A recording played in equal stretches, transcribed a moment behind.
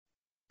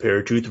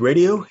Paratruth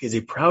Radio is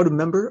a proud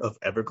member of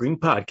Evergreen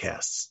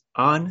Podcasts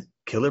on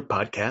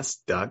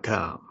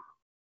KillerPodcast.com.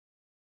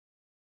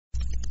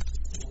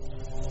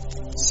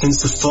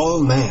 Since the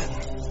fall of man,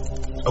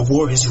 a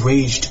war has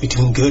raged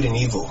between good and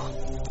evil.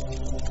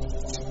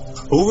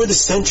 Over the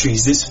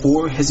centuries, this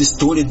war has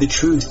distorted the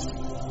truth.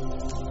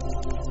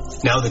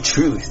 Now the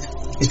truth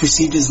is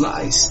perceived as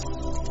lies,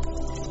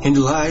 and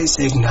lies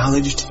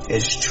acknowledged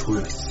as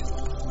truth.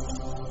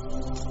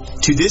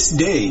 To this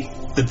day,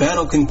 the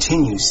battle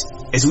continues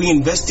as we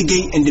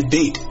investigate and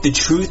debate the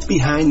truth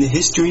behind the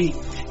history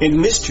and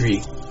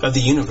mystery of the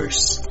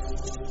universe.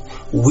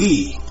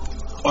 We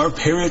are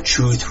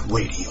Paratruth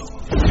Radio.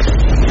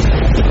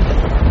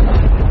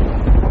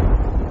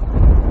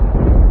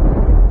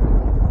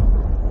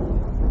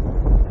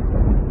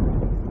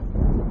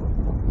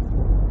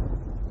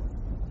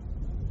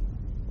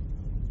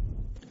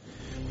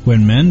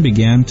 When men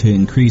began to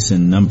increase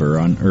in number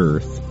on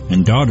earth,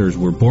 and daughters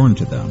were born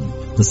to them,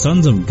 the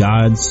sons of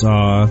God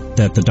saw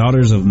that the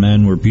daughters of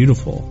men were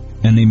beautiful,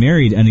 and they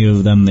married any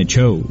of them they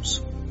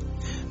chose.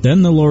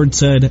 Then the Lord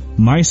said,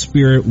 My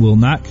spirit will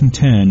not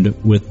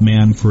contend with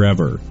man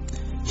forever.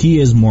 He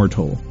is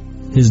mortal.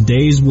 His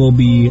days will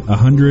be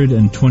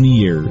 120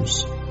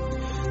 years.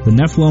 The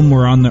Nephilim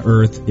were on the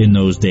earth in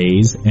those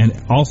days,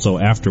 and also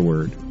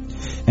afterward.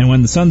 And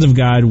when the sons of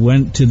God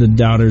went to the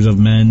daughters of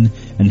men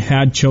and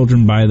had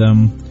children by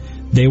them,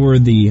 they were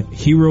the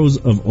heroes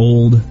of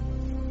old,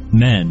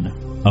 men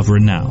of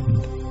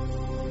renown.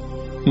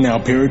 Now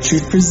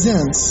Paratruth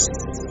presents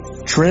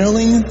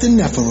Trailing the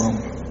Nephilim,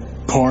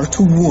 Part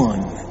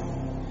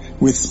 1,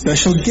 with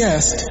special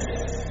guest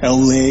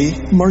L.A.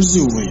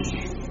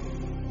 Marzulli.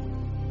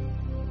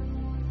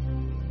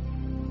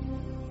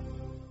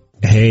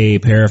 Hey,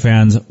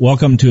 Parafans,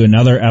 welcome to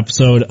another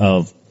episode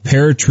of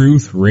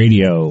Paratruth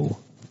Radio.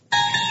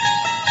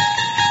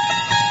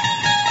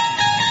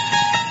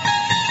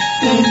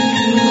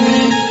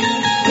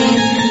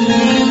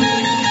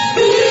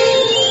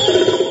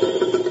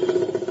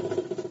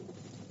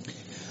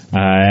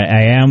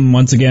 I am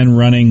once again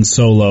running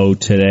solo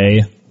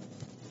today.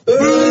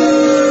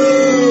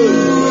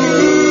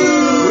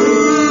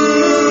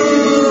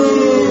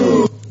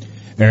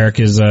 Eric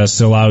is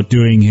still out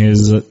doing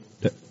his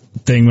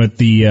thing with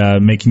the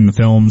making the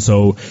film,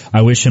 so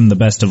I wish him the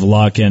best of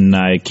luck, and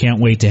I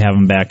can't wait to have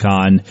him back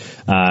on.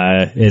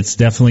 It's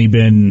definitely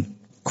been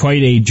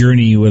quite a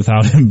journey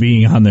without him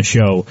being on the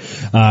show.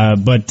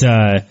 But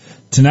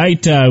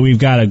tonight we've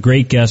got a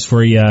great guest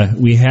for you.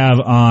 We have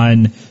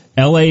on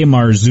L.A.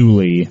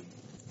 Marzulli.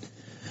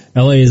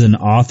 L.A. is an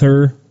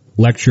author,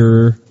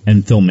 lecturer,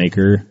 and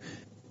filmmaker.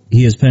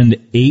 He has penned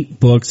 8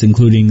 books,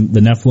 including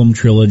the Nephilim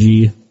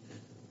trilogy,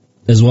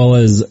 as well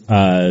as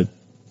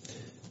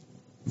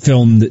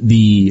filmed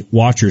the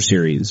Watcher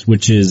series,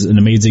 which is an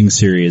amazing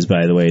series,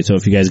 by the way. So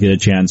if you guys get a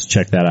chance,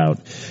 check that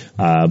out.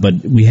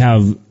 But we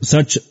have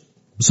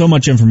so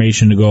much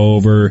information to go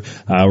over.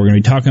 We're going to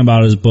be talking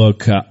about his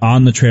book,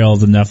 On the Trail of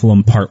the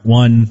Nephilim, Part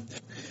 1.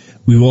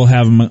 We will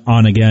have him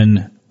on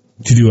again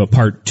to do a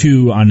Part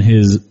 2 on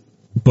his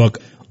book,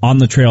 On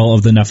the Trail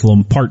of the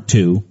Nephilim, Part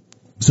 2.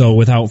 So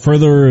without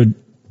further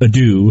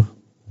ado,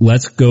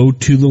 let's go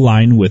to the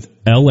line with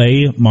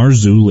L.A.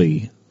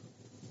 Marzulli.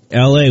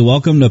 L.A.,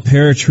 welcome to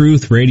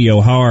Paratruth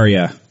Radio. How are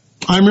you?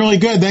 I'm really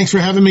good. Thanks for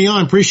having me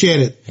on.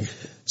 Appreciate it.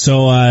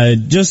 So,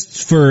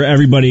 just for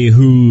everybody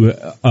who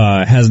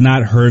has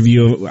not heard of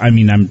you, I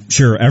mean, I'm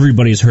sure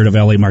everybody's heard of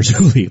L.A.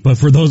 Marzulli, but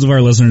for those of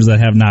our listeners that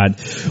have not,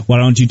 why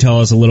don't you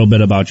tell us a little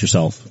bit about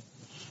yourself?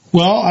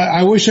 Well,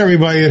 I wish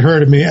everybody had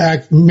heard of me.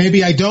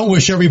 Maybe I don't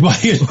wish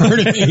everybody had heard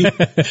of me.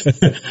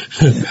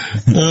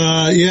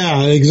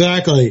 Yeah,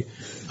 exactly.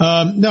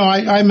 No,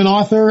 I'm an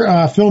author,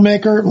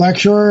 filmmaker,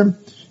 lecturer,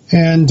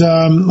 and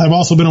I've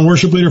also been a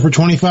worship leader for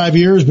 25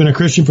 years, been a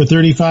Christian for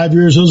 35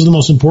 years. Those are the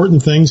most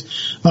important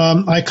things.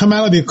 I come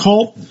out of the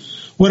occult.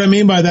 What I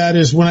mean by that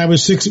is when I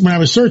was 13,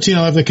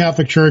 I left the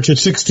Catholic Church. At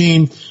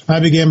 16, I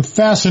became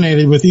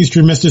fascinated with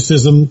Eastern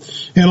mysticism,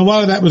 and a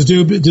lot of that was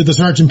due to the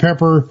Sgt.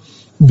 Pepper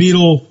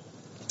Beatle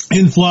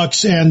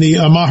influx and the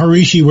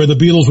Maharishi, where the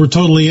Beatles were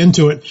totally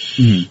into it.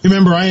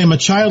 Remember, I am a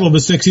child of the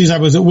 60s. I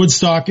was at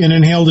Woodstock and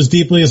inhaled as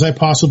deeply as I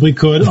possibly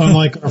could,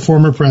 unlike our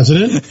former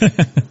president,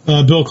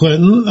 Bill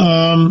Clinton.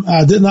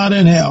 I did not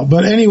inhale.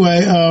 But anyway,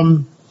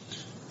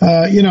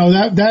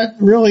 that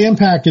really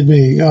impacted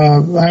me.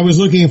 I was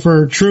looking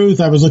for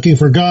truth. I was looking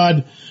for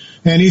God.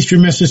 And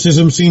Eastern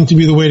mysticism seemed to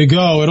be the way to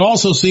go. It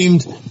also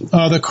seemed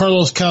the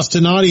Carlos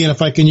Castaneda,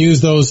 if I can use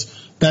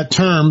that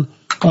term,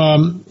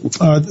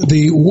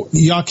 the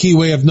Yaqui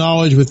Way of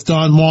Knowledge with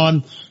Don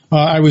Juan.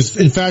 I was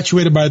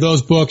infatuated by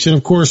those books, and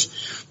of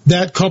course,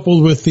 that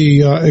coupled with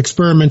the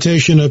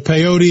experimentation of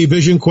peyote,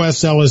 Vision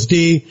Quest,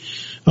 LSD,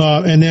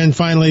 and then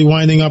finally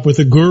winding up with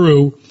a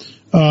guru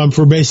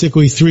for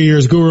basically 3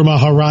 years, Guru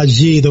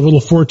Maharaji, the little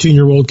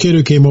 14-year-old kid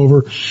who came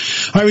over.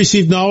 I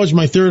received knowledge.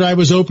 My third eye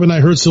was open. I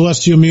heard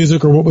celestial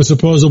music, or what was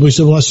supposedly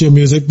celestial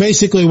music.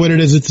 Basically what it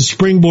is, it's a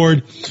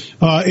springboard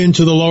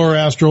into the lower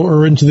astral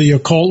or into the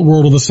occult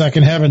world of the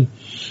second heaven.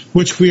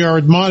 which we are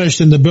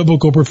admonished in the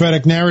biblical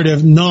prophetic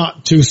narrative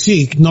not to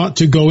seek, not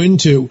to go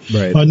into,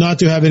 not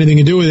to have anything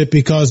to do with it,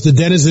 because the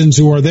denizens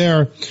who are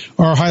there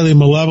are highly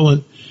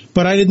malevolent.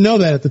 But I didn't know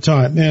that at the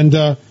time. And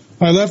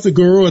I left the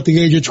Guru at the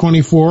age of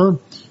 24,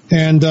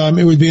 and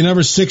it would be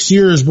another 6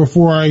 years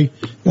before I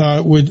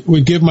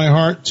would give my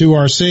heart to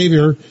our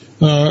Savior,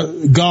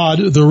 God,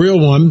 the real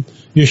one,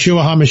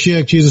 Yeshua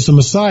HaMashiach, Jesus the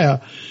Messiah.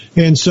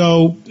 And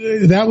so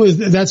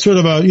that's sort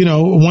of a,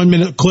 a 1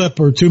 minute clip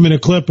or 2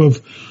 minute clip of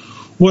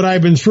what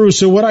I've been through.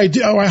 So what I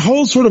do, I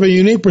hold sort of a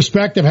unique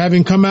perspective,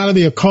 having come out of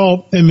the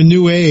occult and the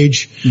New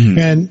Age,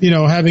 and,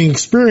 having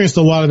experienced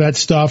a lot of that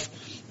stuff.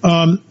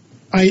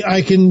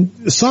 I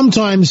can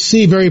sometimes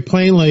see very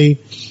plainly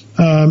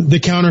the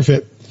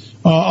counterfeit.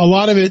 A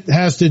lot of it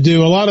has to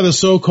do, a lot of the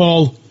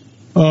so-called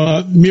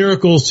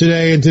miracles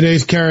today in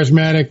today's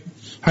charismatic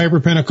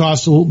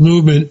hyper-Pentecostal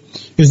movement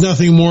is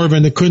nothing more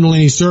than the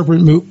Kundalini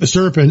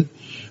serpent,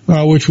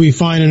 which we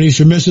find in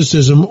Eastern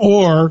mysticism,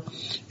 or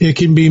it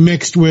can be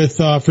mixed with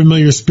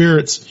familiar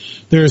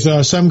spirits. There's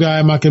some guy,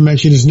 I'm not going to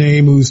mention his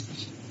name, who's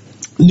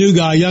new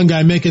guy, young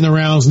guy, making the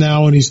rounds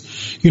now, and he's,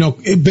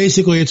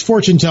 basically it's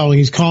fortune telling.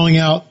 He's calling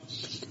out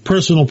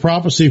personal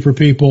prophecy for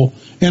people,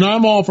 and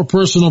I'm all for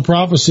personal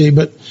prophecy,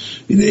 but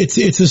it's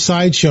a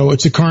sideshow.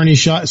 It's a carny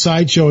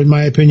sideshow, in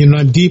my opinion, and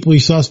I'm deeply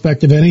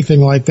suspect of anything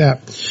like that.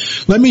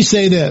 Let me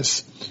say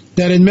this,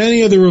 that in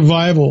many of the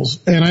revivals,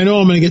 and I know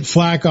I'm going to get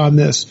flack on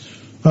this,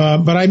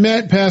 but I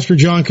met Pastor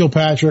John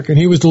Kilpatrick, and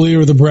he was the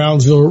leader of the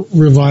Brownsville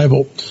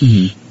revival.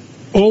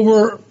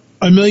 Over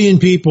 1 million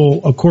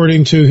people,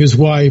 according to his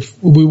wife,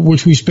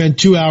 which we spent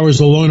 2 hours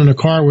alone in a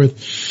car with,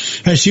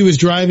 as she was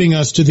driving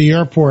us to the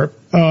airport.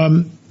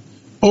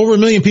 Over 1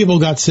 million people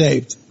got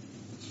saved.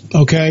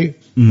 Okay,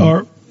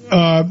 or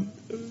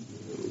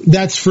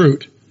that's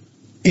fruit.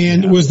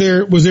 And was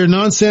there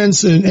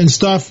nonsense and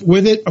stuff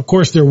with it? Of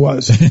course there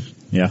was.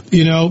 Yeah.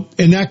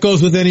 And that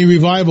goes with any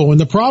revival. And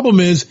the problem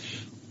is,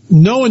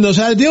 no one knows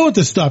how to deal with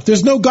this stuff.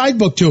 There's no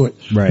guidebook to it.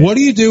 Right. What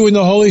do you do when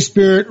the Holy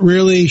Spirit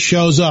really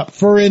shows up?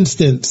 For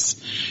instance,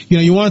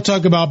 you want to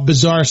talk about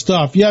bizarre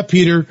stuff. Yeah,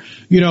 Peter,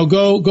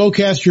 go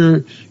cast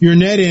your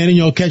net in and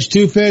you'll catch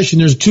 2 fish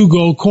and there's 2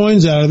 gold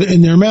coins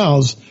in their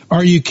mouths.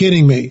 Are you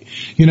kidding me?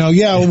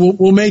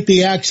 We'll make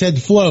the axe head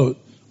float.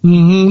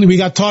 We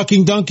got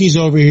talking donkeys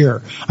over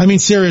here. I mean,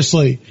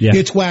 seriously,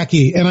 It's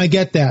wacky, and I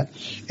get that.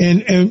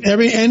 And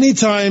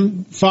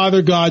anytime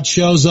Father God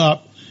shows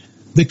up,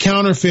 the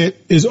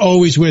counterfeit is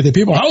always with it.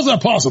 People, how's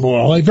that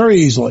possible? Like,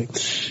 very easily.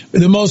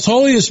 The most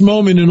holiest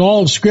moment in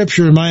all of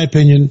Scripture, in my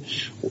opinion,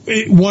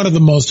 one of the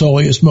most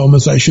holiest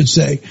moments, I should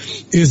say,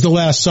 is the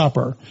Last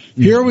Supper.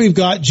 Here we've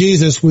got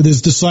Jesus with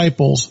his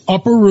disciples,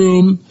 upper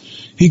room.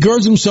 He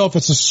girds himself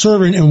as a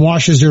servant and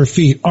washes their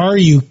feet. Are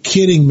you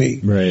kidding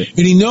me? Right.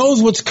 And he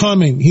knows what's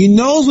coming. He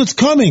knows what's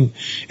coming.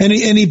 And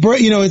and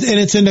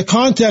it's in the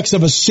context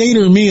of a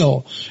Seder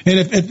meal. And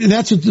if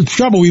that's the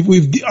trouble.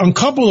 We've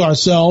uncoupled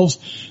ourselves,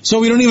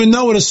 so we don't even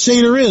know what a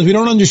Seder is. We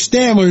don't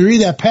understand when we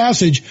read that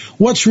passage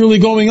what's really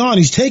going on.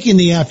 He's taking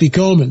the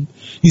Afikomen.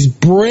 He's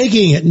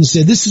breaking it and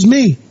said, this is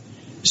me.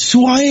 This is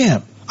who I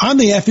am. I'm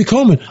the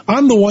Afikomen.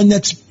 I'm the one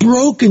that's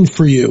broken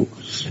for you.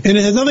 And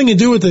it has nothing to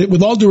do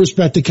with all due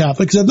respect to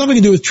Catholics, it has nothing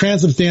to do with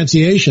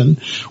transubstantiation,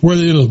 where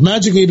it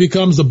magically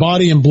becomes the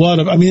body and blood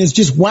of, it's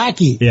just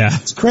wacky. Yeah.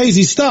 It's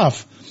crazy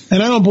stuff.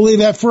 And I don't believe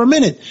that for a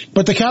minute.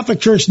 But the Catholic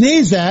Church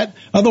needs that.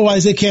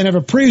 Otherwise, they can't have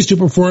a priest who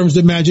performs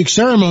the magic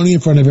ceremony in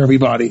front of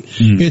everybody.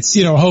 It's,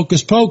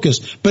 hocus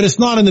pocus. But it's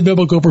not in the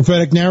biblical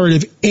prophetic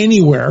narrative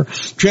anywhere.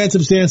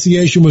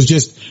 Transubstantiation was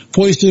just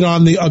foisted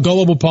on a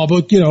gullible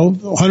public,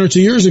 hundreds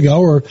of years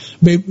ago, or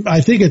maybe,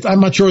 I'm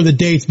not sure of the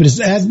dates, but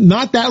it's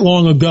not that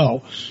long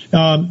ago.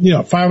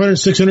 500,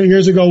 600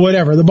 years ago,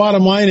 whatever. The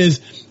bottom line is,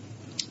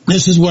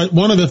 this is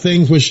one of the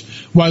things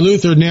why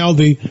Luther nailed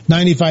the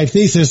 95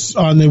 Thesis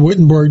on the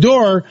Wittenberg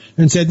door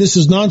and said, this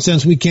is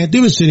nonsense, we can't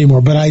do this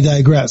anymore, but I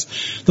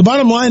digress. The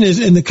bottom line is,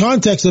 in the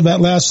context of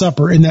that Last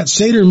Supper, in that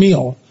Seder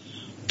meal,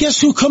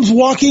 guess who comes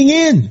walking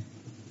in?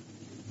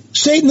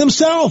 Satan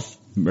himself.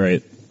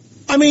 Right.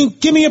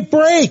 Give me a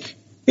break.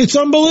 It's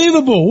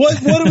unbelievable. What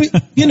do we,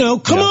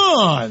 come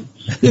on.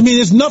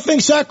 Is nothing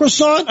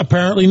sacrosanct?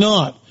 Apparently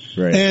not.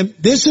 Right. And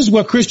this is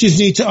what Christians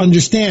need to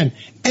understand.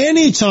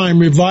 Anytime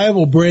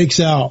revival breaks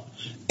out,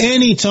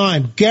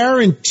 anytime,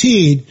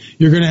 guaranteed,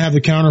 you're going to have the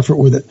counterfeit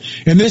with it.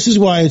 And this is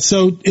why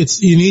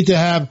you need to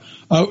have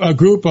a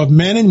group of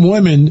men and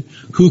women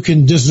who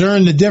can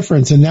discern the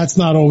difference, and that's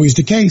not always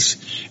the case.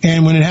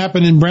 And when it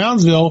happened in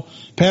Brownsville,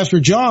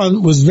 Pastor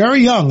John was very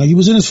young. He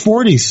was in his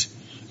 40s,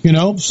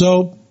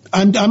 so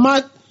I'm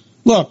not,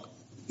 look,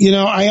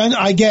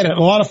 I get it.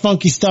 A lot of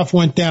funky stuff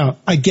went down.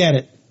 I get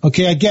it.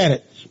 Okay, I get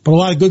it. But a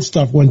lot of good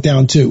stuff went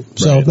down too.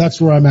 So that's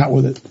where I'm at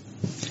with it.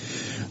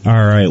 All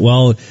right.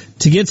 Well,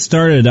 to get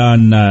started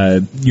on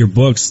your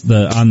books,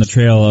 On the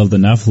Trail of the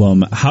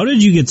Nephilim, how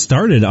did you get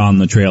started on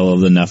the Trail of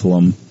the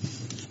Nephilim?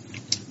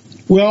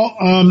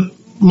 Well,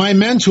 my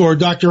mentor,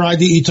 Dr.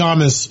 I.D.E.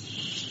 Thomas,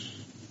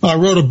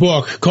 wrote a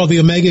book called The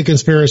Omega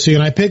Conspiracy,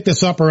 and I picked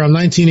this up around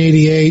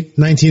 1988,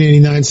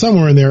 1989,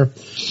 somewhere in there.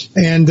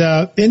 And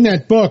in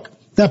that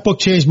book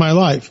changed my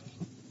life.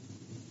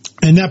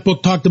 And that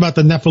book talked about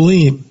the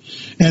Nephilim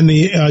and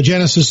the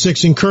Genesis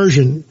 6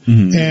 incursion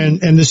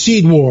and the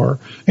seed war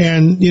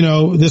and,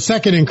 the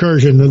second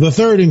incursion, the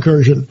third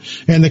incursion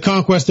and the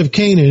conquest of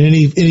Canaan. And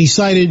he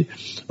cited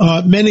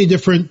many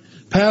different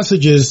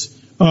passages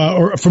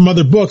or from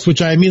other books,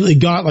 which I immediately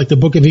got, like the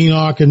Book of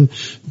Enoch and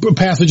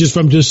passages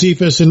from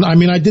Josephus. And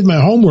I did my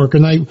homework,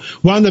 and I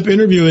wound up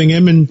interviewing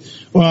him, and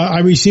I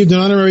received an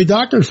honorary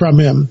doctorate from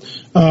him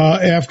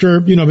after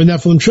the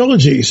Nephilim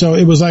trilogy. So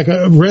it was like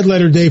a red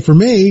letter day for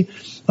me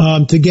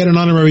to get an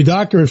honorary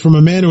doctorate from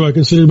a man who I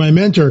considered my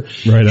mentor.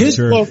 Right, I'm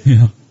sure.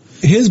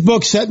 His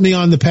book set me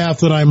on the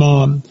path that I'm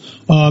on.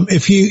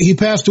 If he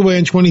passed away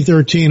in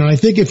 2013, and I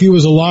think if he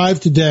was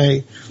alive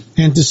today,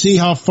 and to see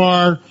how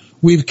far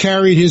we've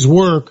carried his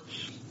work,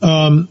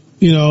 down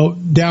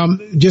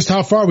just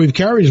how far we've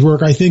carried his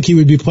work, I think he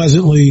would be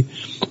pleasantly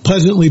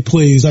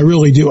pleased. I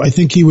really do. I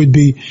think he would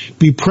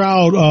be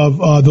proud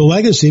of the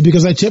legacy,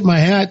 because I tip my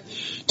hat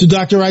to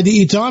Dr.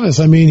 I.D.E. Thomas.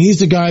 He's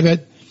the guy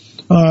that,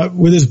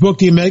 with his book,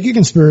 The Omega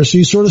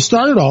Conspiracy, sort of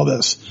started all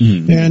this.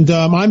 And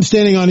I'm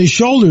standing on his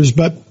shoulders.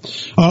 But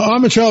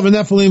On the Trail of the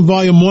Nephilim,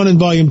 Volume 1 and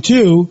Volume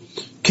 2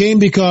 came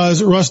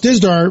because Russ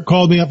Dizdar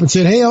called me up and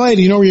said, "Hey, LA,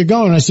 do you know where you're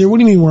going?" I said, "What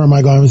do you mean, where am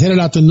I going?" I was headed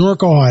out to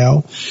Newark,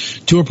 Ohio,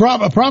 to a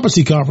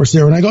prophecy conference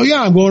there. And I go,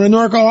 "Yeah, I'm going to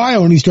Newark,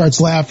 Ohio." And he starts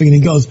laughing, and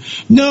he goes,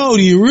 "No,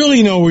 do you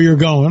really know where you're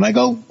going?" And I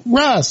go,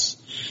 "Russ."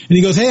 And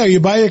he goes, "Hey, are you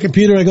by your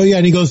computer?" I go, "Yeah."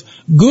 And he goes,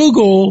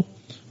 "Google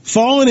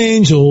fallen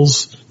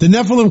angels, the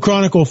Nephilim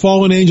Chronicle,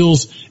 fallen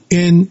angels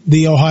in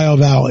the Ohio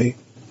Valley."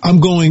 I'm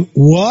going,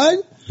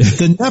 "What?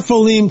 The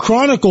Nephilim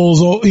Chronicles,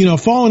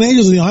 fallen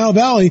angels in the Ohio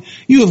Valley?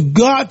 You have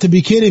got to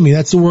be kidding me."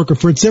 That's the work of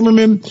Fritz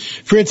Zimmerman.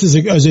 Fritz is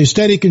a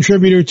steady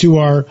contributor to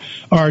our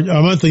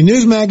monthly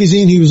news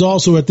magazine. He was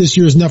also at this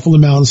year's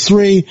Nephilim Mountains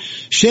 3.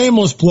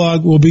 Shameless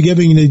plug. We'll be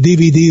giving the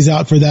DVDs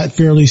out for that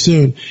fairly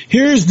soon.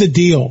 Here's the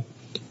deal,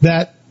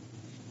 that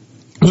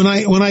when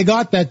I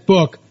got that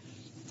book,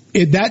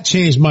 that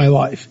changed my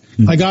life.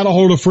 I got a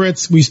hold of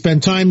Fritz. We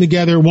spent time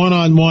together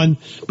one-on-one.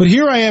 But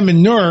here I am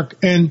in Newark,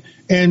 and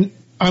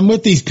I'm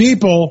with these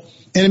people,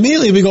 and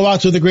immediately we go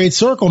out to the Great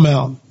Circle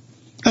Mound.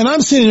 And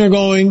I'm sitting there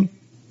going,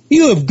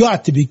 "You have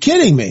got to be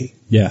kidding me."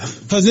 Yeah.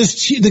 Because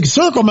the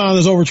Circle Mound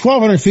is over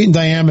 1,200 feet in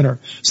diameter.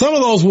 Some of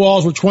those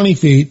walls were 20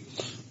 feet.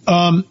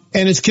 And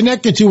it's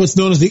connected to what's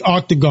known as the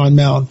Octagon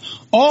Mound.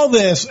 All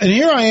this, and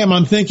here I am,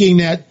 I'm thinking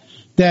that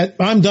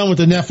I'm done with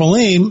the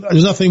Nephilim.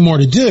 There's nothing more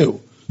to do.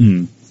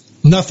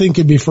 Nothing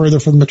could be further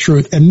from the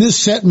truth. And this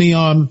set me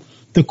on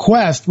the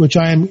quest, which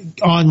I am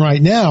on right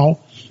now.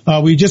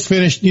 We just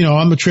finished,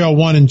 On the Trail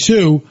 1 and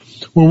 2.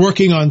 We're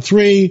working on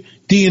 3.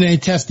 DNA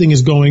testing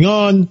is going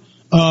on.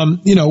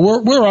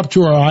 We're up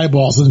to our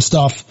eyeballs and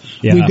stuff.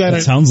 Yeah,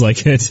 sounds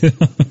like it.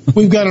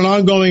 We've got an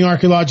ongoing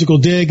archaeological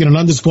dig in an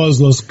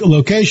undisclosed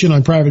location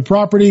on private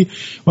property,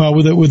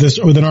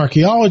 with an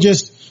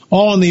archaeologist,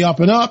 all on the up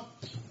and up.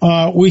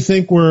 We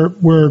think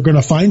we're going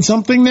to find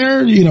something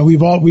there.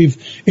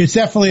 It's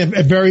definitely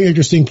a very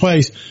interesting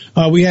place.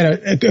 We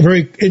had a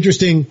very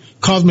interesting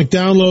cosmic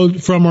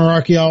download from our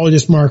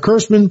archaeologist, Mark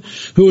Hirschman,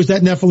 who was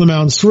at Nephilim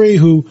Mountains 3,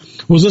 who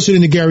was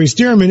listening to Gary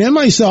Stearman and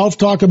myself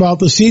talk about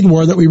the seed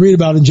war that we read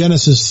about in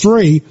Genesis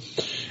 3.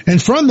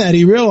 And from that,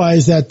 he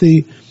realized that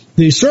the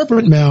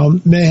serpent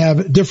mound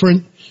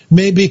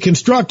may be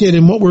constructed,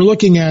 and what we're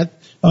looking at,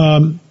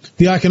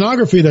 the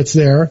iconography that's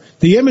there,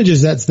 the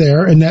images that's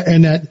there, and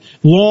that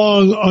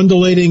long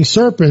undulating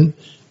serpent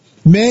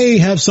may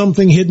have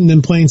something hidden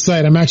in plain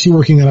sight. I'm actually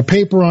working on a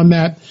paper on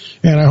that,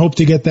 and I hope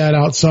to get that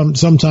out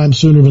sometime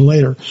sooner than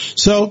later.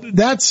 So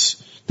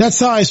that's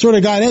how I sort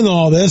of got into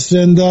all this,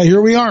 and here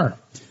we are.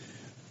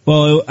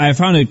 Well, I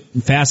found it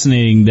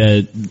fascinating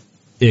that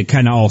it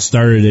kind of all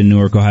started in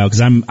Newark, Ohio, because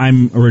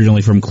I'm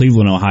originally from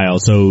Cleveland, Ohio.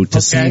 So to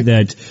see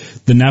that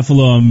the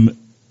Nephilim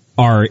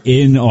are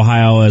in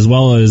Ohio, as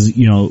well as,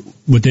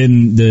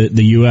 within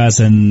the U.S.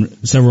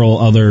 and several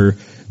other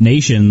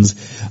nations,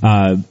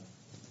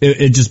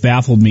 it just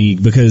baffled me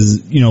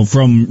because,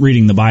 from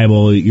reading the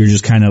Bible, you're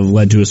just kind of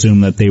led to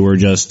assume that they were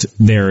just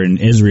there in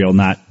Israel,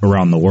 not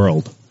around the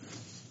world.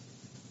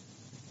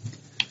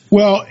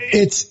 Well,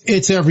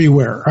 it's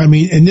everywhere.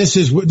 And this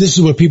is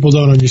what people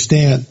don't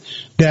understand,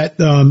 that,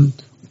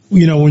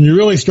 when you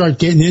really start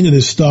getting into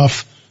this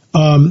stuff,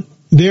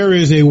 there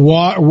is a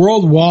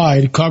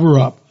worldwide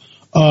cover-up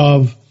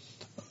of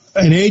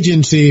an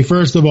agency,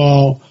 first of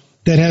all,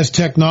 that has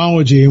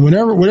technology, and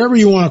whatever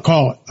you want to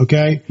call it,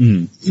 okay?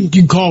 You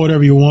can call it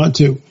whatever you want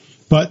to.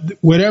 But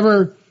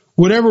whatever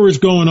is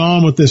going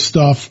on with this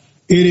stuff,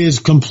 it is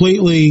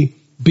completely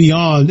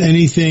beyond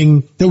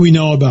anything that we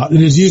know about.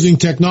 It is using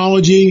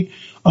technology,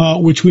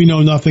 which we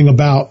know nothing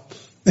about.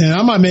 And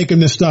I'm not making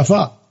this stuff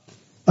up.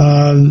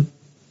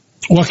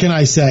 What can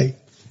I say?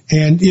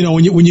 And,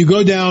 when you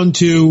go down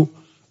to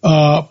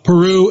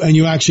Peru and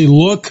you actually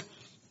look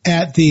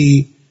at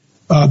the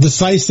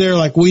sites there,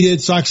 like we did,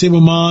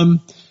 Sacsayhuaman,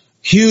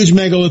 huge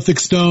megalithic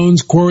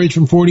stones quarried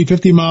from 40,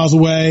 50 miles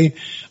away,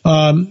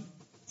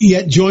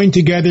 yet joined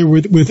together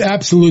with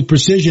absolute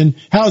precision.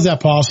 How is that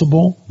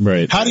possible?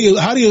 Right. How do you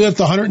lift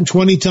a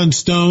 120-ton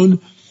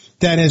stone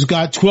that has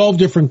got 12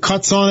 different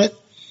cuts on it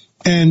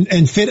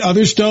and fit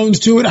other stones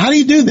to it? How do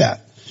you do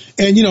that?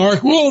 And,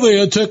 well, they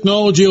had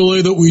technology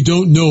that we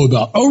don't know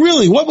about. Oh,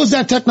 really? What was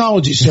that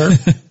technology, sir?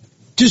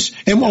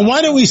 And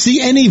why don't we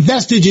see any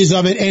vestiges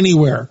of it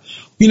anywhere?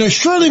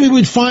 Surely we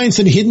would find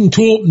some hidden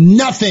tool.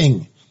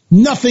 Nothing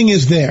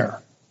is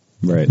there.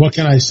 Right. What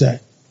can I say?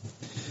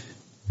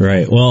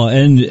 Right. Well,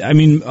 and I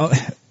mean,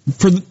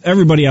 for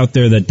everybody out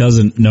there that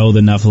doesn't know the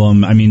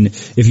Nephilim, I mean,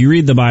 if you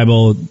read the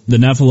Bible, the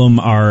Nephilim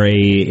are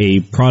a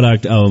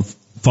product of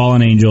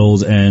fallen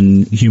angels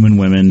and human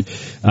women,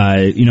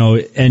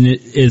 and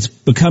it's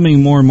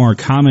becoming more and more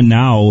common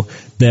now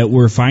that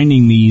we're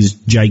finding these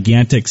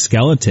gigantic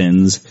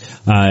skeletons.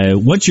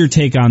 What's your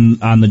take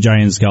on the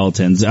giant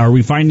skeletons? Are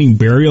we finding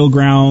burial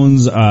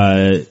grounds,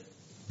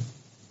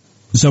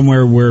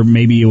 somewhere where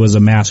maybe it was a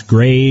mass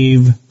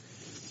grave?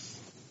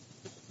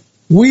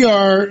 We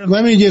are,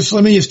 let me just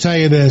tell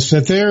you this,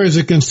 that there is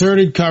a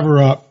concerted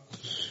cover-up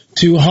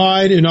to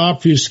hide and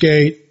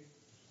obfuscate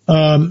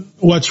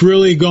what's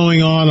really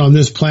going on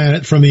this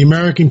planet from the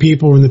American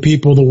people and the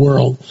people of the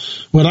world.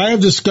 What I have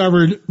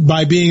discovered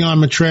by being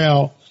on the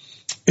trail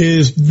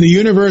is the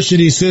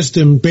university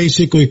system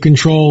basically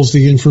controls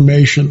the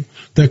information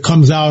that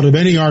comes out of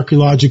any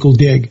archaeological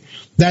dig.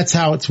 That's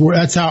how it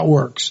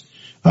works.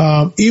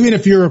 Even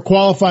if you're a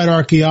qualified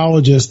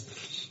archaeologist,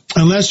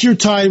 unless you're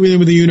tied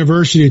with the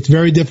university, it's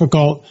very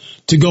difficult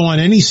to go on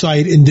any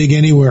site and dig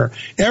anywhere.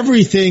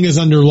 Everything is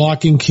under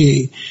lock and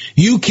key.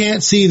 You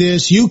can't see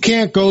this. You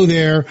can't go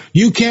there.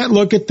 You can't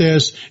look at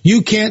this.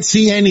 You can't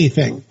see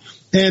anything.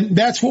 And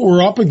that's what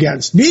we're up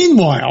against.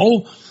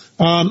 Meanwhile,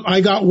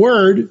 I got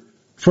word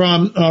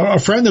from a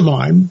friend of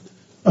mine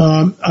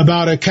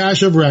about a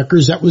cache of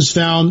records that was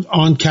found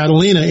on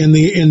Catalina in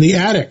the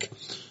attic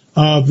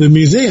of the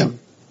museum.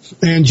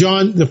 And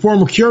John, the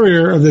former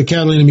curator of the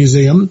Catalina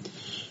Museum,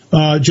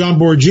 John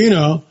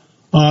Borgino,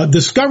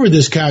 discovered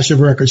this cache of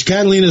records.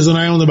 Catalina is an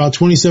island about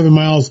 27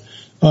 miles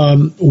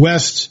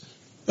west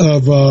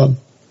of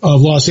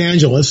Los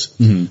Angeles,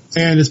 and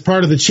it's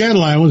part of the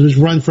Channel Islands, which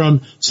run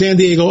from San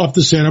Diego up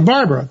to Santa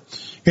Barbara.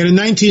 And in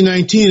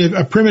 1919,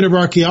 a primitive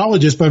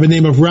archaeologist by the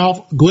name of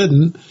Ralph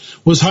Glidden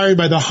was hired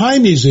by the High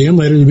Museum,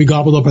 later to be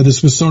gobbled up by the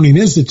Smithsonian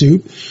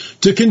Institute,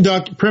 to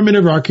conduct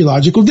primitive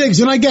archaeological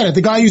digs. And I get it.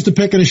 The guy used a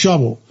pick and a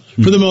shovel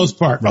for the most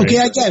part. Right. Okay,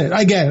 I get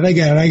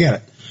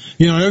it.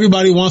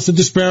 Everybody wants to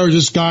disparage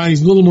this guy.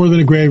 He's a little more than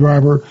a grave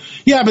robber.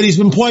 Yeah, but he's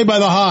employed by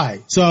the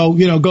High. So,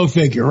 go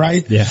figure,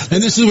 right? Yeah.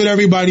 And this is what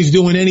everybody's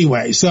doing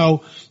anyway.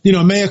 So,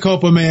 mea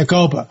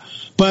culpa.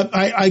 But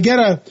I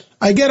get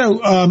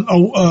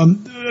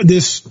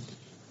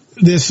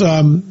this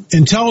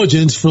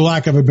intelligence, for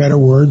lack of a better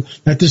word,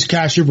 that this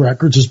cache of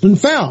records has been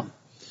found.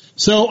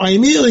 So I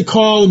immediately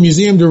call the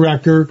museum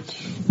director.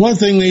 One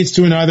thing leads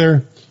to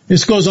another.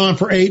 This goes on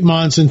for 8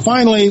 months. And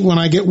finally, when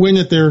I get wind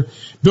that they're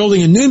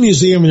building a new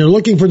museum and they're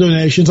looking for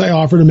donations, I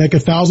offer to make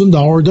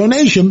 $1,000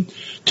 donation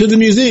to the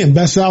museum.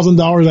 Best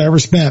 $1,000 I ever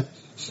spent.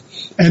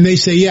 And they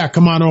say, yeah,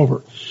 come on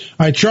over.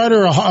 I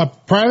charter a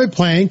private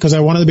plane because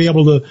I wanted to be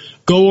able to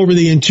go over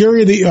the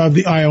interior of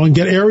the island,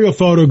 get aerial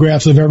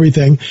photographs of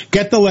everything,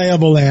 get the lay of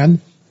the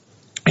land.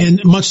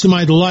 And much to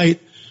my delight,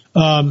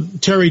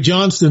 Terry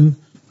Johnston,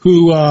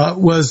 who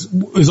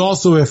is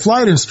also a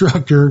flight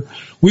instructor,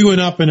 we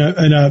went up in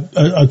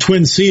a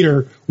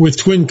twin-seater with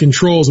twin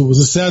controls. It was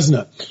a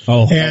Cessna.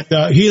 Oh.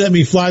 And he let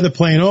me fly the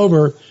plane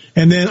over,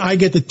 and then I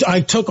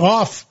took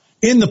off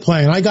in the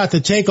plane. I got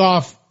to take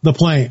off the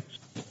plane.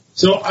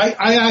 So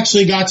I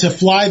actually got to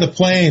fly the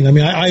plane. I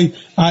mean,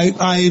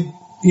 I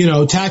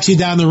taxied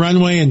down the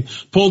runway and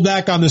pulled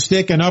back on the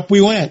stick, and up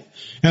we went.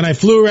 And I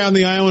flew around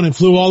the island and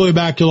flew all the way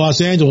back to Los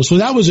Angeles. So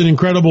that was an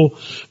incredible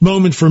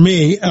moment for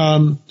me,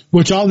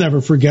 which I'll never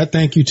forget.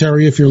 Thank you,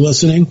 Terry, if you're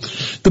listening.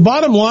 The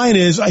bottom line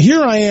is,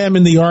 here I am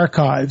in the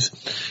archives,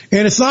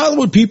 and it's not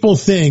what people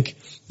think.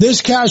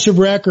 This cache of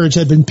records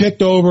had been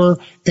picked over,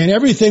 and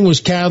everything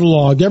was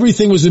cataloged.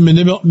 Everything was in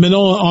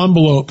manila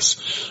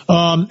envelopes,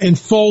 and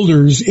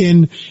folders.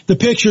 The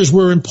pictures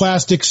were in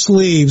plastic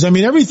sleeves. I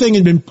mean, everything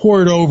had been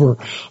poured over,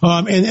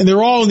 and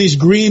they're all in these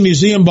green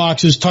museum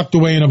boxes tucked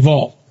away in a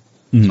vault.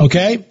 Mm-hmm.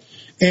 Okay,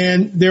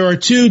 and there are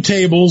two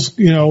tables,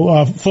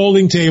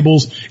 folding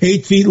tables,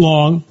 8 feet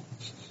long,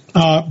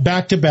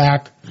 back to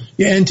back,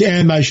 end to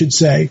end, I should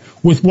say,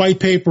 with white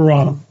paper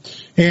on them.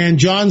 And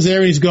John's there,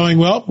 and he's going,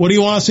 well, what do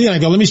you want to see? And I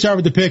go, let me start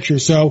with the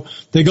pictures. So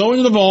they go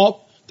into the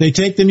vault. They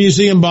take the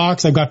museum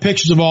box. I've got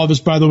pictures of all this,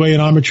 by the way,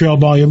 in On the Trail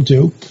Volume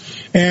 2.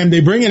 And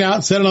they bring it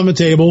out, set it on the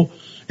table.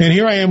 And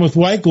here I am with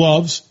white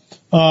gloves,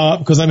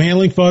 because I'm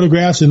handling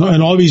photographs and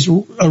all these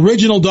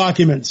original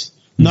documents,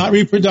 not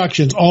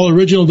reproductions, all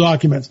original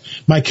documents.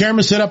 My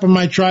camera set up on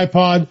my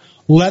tripod.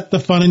 Let the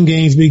fun and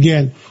games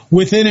begin.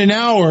 Within an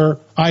hour,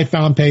 I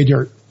found pay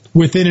dirt.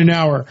 within an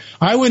hour.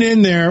 I went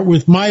in there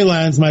with my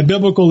lens, my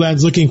biblical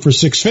lens, looking for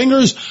six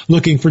fingers,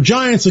 looking for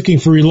giants, looking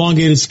for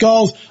elongated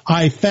skulls.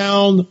 I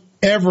found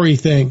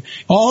everything.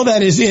 All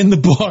that is in the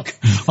book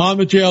On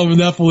the Trail of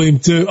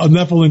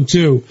Nephilim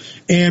 2.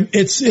 And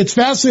it's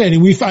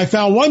fascinating. I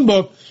found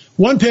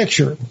one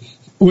picture,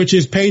 which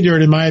is pay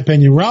dirt in my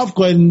opinion. Ralph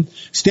Glidden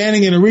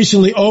standing in a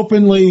recently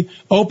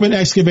open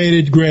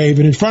excavated grave,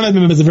 and in front of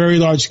him is a very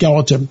large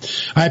skeleton.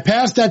 I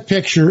passed that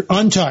picture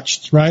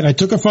untouched, right? I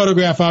took a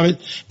photograph of it,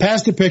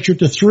 passed the picture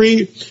to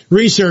 3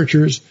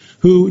 researchers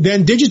who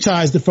then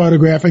digitized the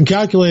photograph and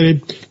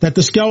calculated that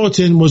the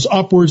skeleton was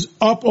up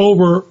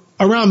over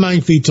around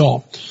 9 feet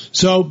tall.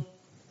 So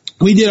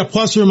we did a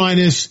plus or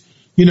minus,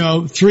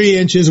 3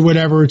 inches or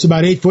whatever. It's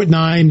about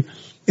 8'9".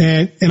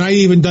 And I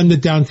even dumbed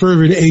it down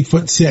further to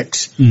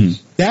 8'6".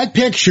 That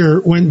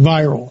picture went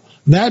viral.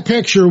 That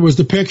picture was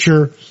the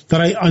picture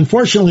that I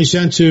unfortunately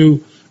sent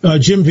to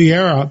Jim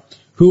Vieira,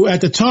 who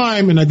at the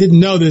time, and I didn't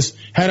know this,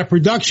 had a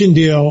production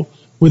deal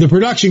with a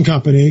production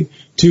company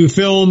to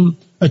film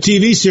a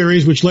TV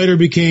series, which later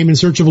became In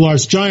Search of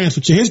Lost Giants,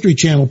 which the History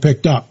Channel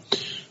picked up.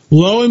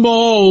 Lo and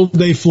behold,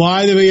 they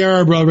fly the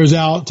Vieira brothers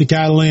out to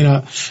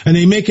Catalina, and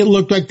they make it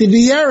look like the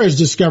Vieiras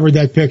discovered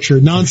that picture.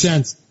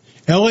 Nonsense.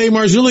 L.A.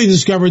 Marzulli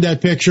discovered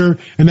that picture,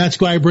 and that's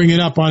why I bring it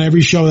up on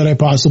every show that I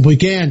possibly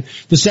can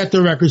to set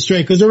the record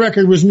straight, because the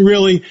record was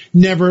really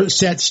never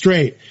set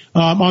straight.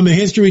 On the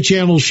History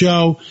Channel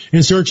show,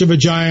 In Search of a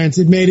Giant,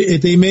 they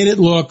made it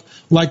look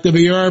like the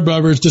Vieira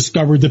brothers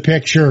discovered the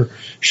picture.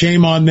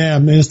 Shame on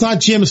them. And it's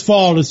not Jim's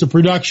fault, it's the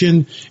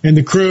production and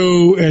the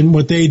crew and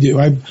what they do.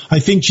 I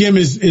think Jim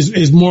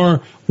is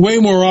way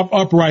more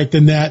upright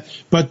than that,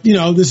 but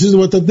this is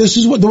what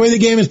the way the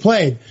game is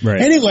played.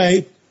 Right.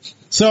 Anyway,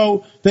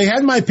 so they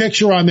had my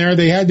picture on there.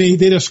 They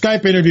did a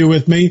Skype interview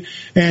with me,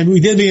 and we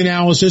did the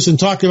analysis and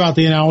talked about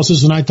the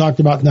analysis, and I talked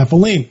about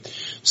Nephilim.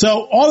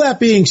 So all that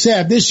being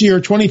said, this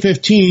year,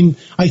 2015,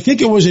 I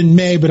think it was in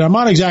May, but I'm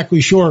not exactly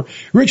sure,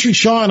 Richard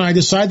Shaw and I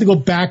decided to go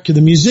back to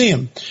the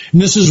museum.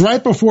 And this is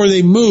right before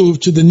they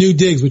moved to the new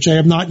digs, which I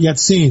have not yet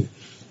seen.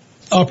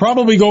 I'll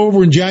probably go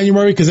over in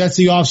January because that's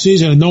the off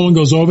season and no one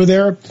goes over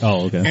there.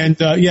 Oh, okay. And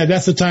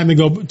that's the time to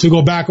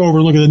go back over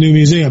and look at the new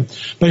museum.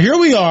 But here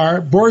we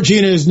are.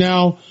 Borgina has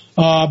now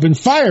been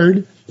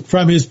fired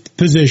from his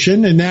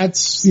position, and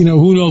that's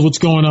who knows what's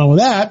going on with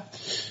that.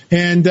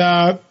 And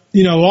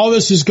all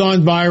this has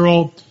gone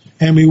viral.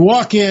 And we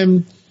walk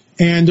in,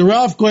 and the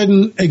Ralph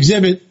Glidden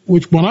exhibit,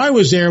 which when I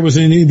was there was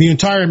in the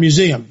entire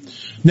museum.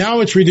 Now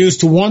it's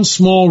reduced to one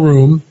small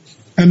room,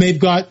 and they've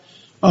got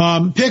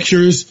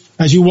pictures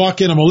as you walk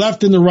in on the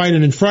left and the right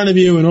and in front of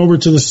you, and over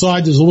to the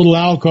side there's a little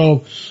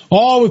alcove,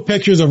 all with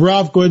pictures of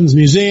Ralph Glidden's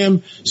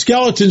museum.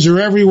 Skeletons are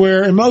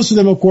everywhere, and most of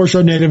them, of course,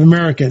 are Native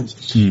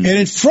Americans. And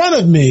in front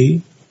of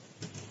me,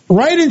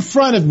 right in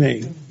front of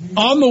me,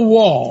 on the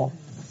wall,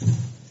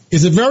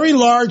 is a very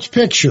large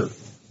picture,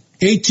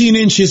 18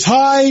 inches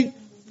high,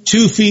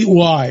 2 feet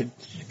wide.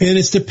 And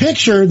it's the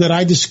picture that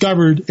I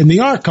discovered in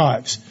the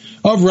archives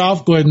of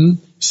Ralph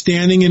Glidden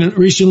standing in a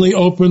recently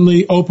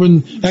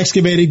open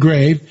excavated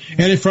grave,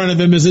 and in front of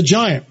him is a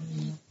giant.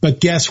 But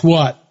guess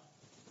what?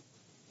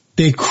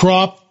 They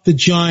cropped the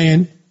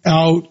giant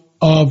out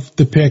of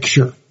the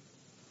picture.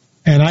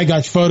 And I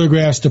got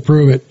photographs to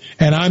prove it.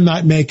 And I'm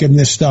not making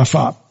this stuff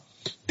up.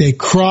 They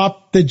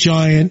cropped the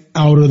giant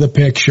out of the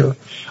picture.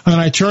 And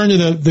I turned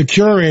to the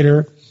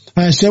curator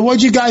and I said,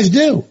 "What'd you guys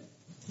do?"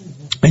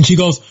 And she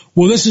goes,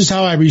 "Well, this is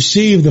how I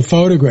received the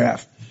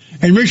photograph."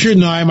 And Richard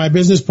and I, my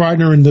business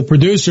partner and the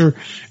producer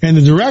and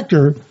the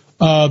director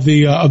of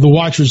the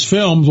Watchers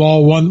films,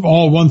 all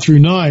 1 through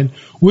 9,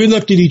 we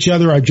looked at each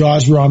other, our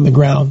jaws were on the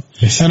ground.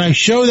 Yes. And I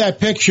show that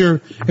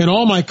picture in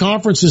all my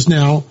conferences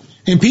now,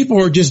 and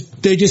people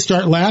they just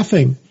start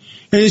laughing.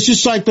 And it's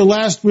just like the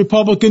last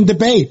Republican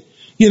debate.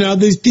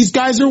 These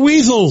guys are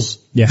weasels.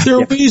 Yeah.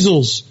 They're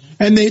weasels.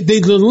 And they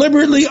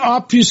deliberately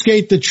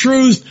obfuscate the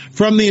truth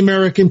from the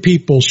American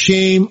people.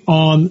 Shame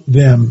on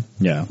them.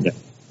 Yeah.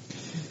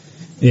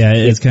 Yeah,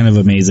 it's kind of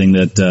amazing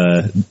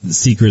that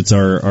secrets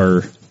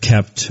are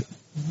kept,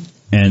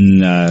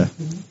 and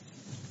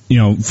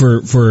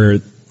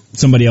for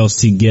somebody else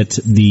to get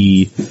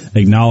the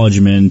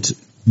acknowledgement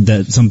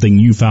that something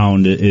you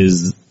found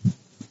is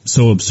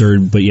so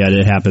absurd, but yet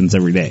it happens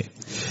every day.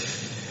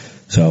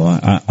 So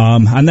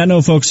on that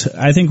note, folks,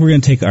 I think we're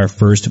going to take our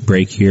first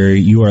break here.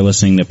 You are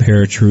listening to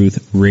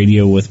Paratruth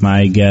Radio with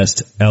my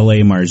guest,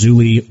 L.A.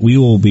 Marzulli. We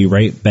will be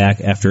right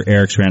back after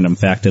Eric's Random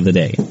Fact of the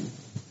Day.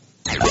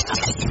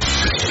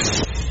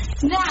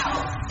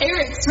 Now,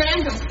 Eric's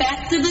Random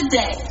Fact of the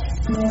Day.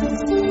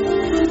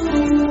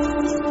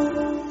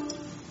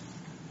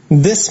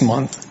 This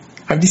month,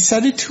 I've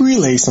decided to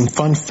relay some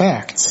fun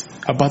facts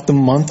about the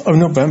month of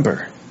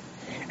November.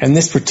 And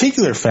this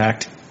particular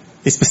fact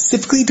is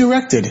specifically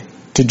directed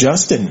to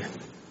Justin.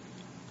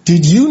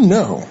 Did you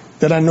know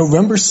that on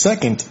November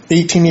 2nd,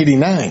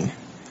 1889,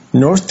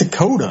 North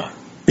Dakota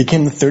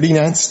became the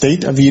 39th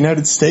state of the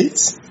United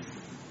States?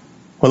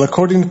 Well,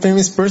 according to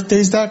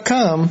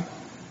FamousBirthdays.com,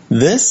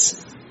 this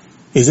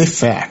is a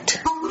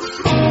fact.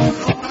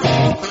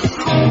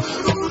 This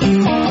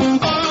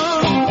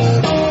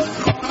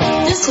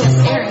was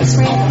Eric's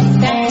Random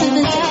Fact of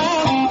the Day.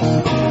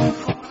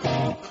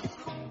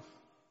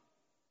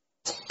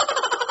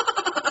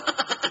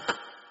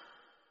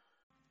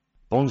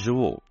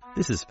 Bonjour,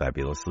 this is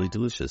Fabulously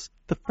Delicious,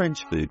 the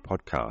French food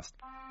podcast.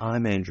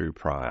 I'm Andrew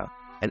Pryor,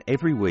 and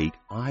every week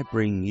I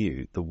bring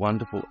you the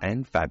wonderful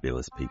and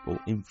fabulous people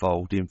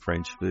involved in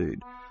French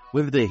food,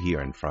 whether they're here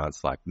in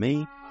France like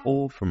me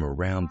or from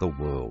around the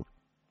world.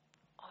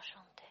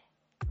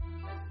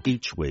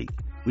 Each week,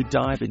 we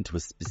dive into a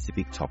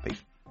specific topic,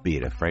 be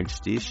it a French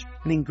dish,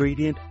 an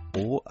ingredient,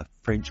 or a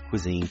French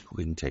cuisine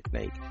cooking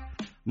technique.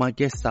 My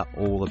guests are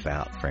all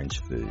about French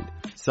food,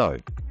 so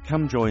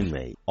come join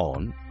me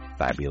on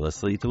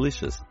Fabulously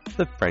Delicious,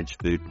 the French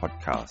food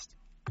podcast.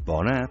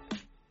 Bon app.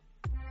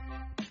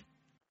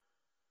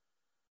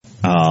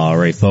 All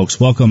right, folks,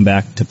 welcome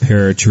back to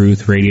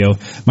Paratruth Radio.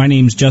 My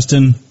name's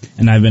Justin,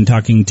 and I've been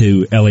talking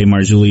to L.A.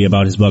 Marzulli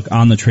about his book,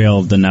 On the Trail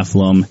of the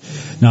Nephilim.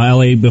 Now,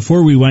 L.A.,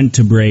 before we went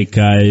to break,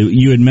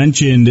 you had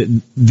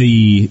mentioned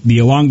the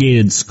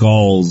elongated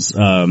skulls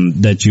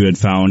that you had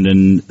found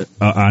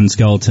on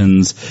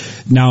skeletons.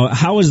 Now,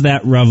 how is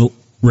that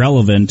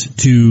relevant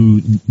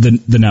to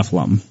the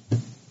Nephilim?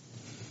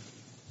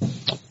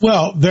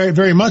 Well, very,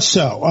 very much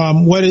so.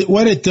 What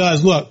it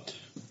does, look,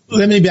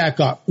 let me back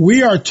up.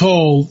 We are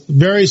told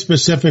very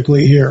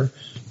specifically here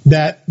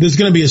that there's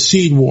going to be a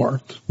seed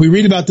war. We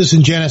read about this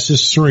in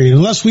Genesis 3.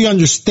 Unless we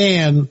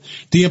understand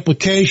the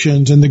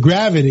implications and the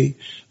gravity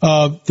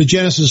of the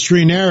Genesis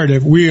 3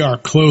 narrative, we are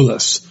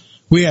clueless.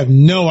 We have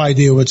no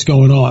idea what's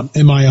going on,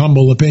 in my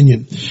humble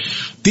opinion.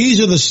 These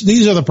are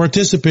the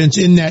participants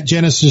in that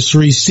Genesis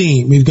 3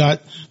 scene. We've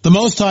got the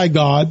Most High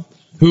God,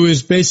 who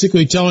is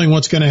basically telling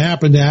what's going to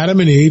happen to Adam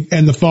and Eve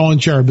and the fallen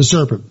cherub, the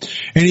serpent.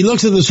 And he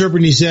looks at the serpent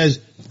and he says,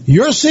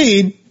 your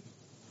seed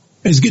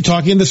is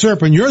talking to the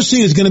serpent. Your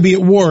seed is going to be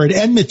at war, at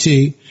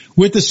enmity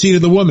with the seed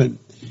of the woman.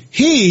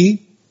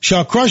 He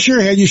shall crush your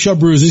head, you shall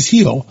bruise his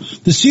heel.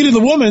 The seed of the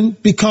woman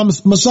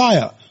becomes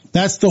Messiah.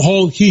 That's the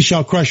whole he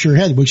shall crush your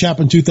head, which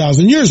happened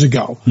 2,000 years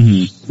ago.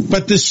 Mm-hmm.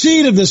 But the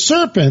seed of the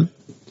serpent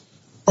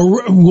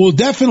will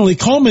definitely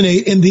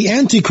culminate in the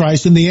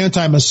Antichrist and the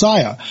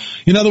anti-Messiah.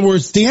 In other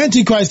words, the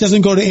Antichrist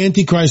doesn't go to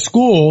Antichrist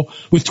school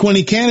with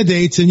 20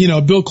 candidates and,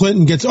 Bill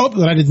Clinton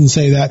I didn't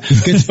say that,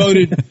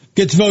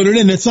 gets voted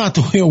in. That's not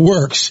the way it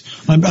works.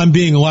 I'm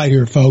being light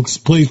here, folks.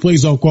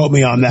 Please don't quote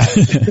me on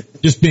that.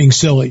 Just being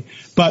silly.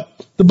 But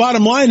the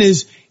bottom line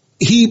is,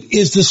 he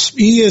is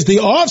the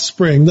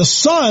offspring, the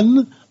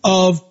son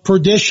of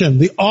perdition,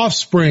 the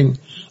offspring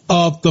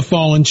of the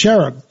fallen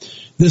cherub.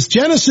 This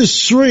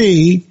Genesis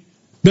 3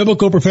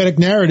 biblical prophetic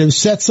narrative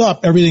sets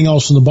up everything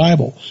else in the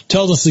Bible,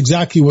 tells us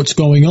exactly what's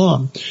going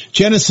on.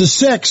 Genesis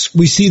 6,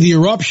 we see the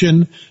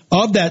eruption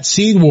of that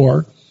seed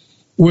war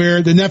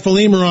where the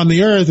Nephilim are on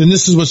the earth, and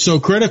this is what's so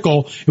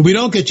critical. If we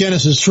don't get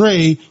Genesis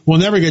 3, we'll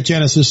never get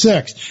Genesis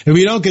 6. If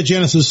we don't get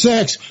Genesis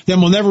 6,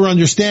 then we'll never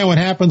understand what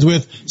happens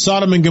with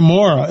Sodom and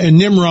Gomorrah and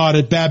Nimrod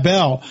at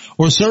Babel.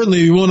 Or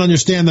certainly we won't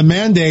understand the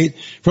mandate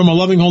from a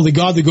loving holy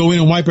God to go in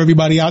and wipe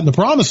everybody out in the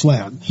promised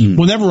land.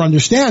 We'll never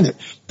understand it.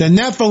 The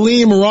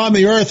Nephilim are on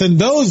the earth in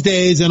those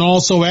days and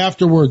also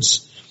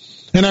afterwards.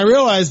 And I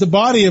realize the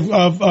body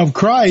of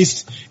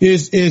Christ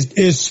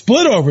is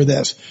split over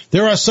this.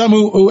 There are some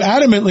who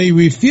adamantly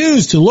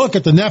refuse to look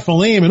at the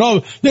Nephilim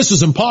and, this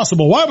is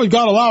impossible. Why would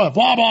God allow it?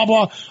 Blah, blah,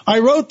 blah. I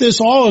wrote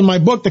this all in my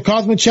book, The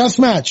Cosmic Chess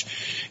Match.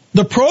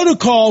 The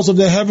protocols of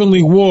the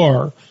heavenly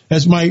war,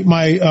 as my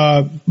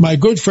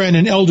good friend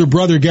and elder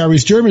brother Gary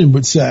Sturman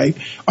would say,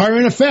 are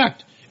in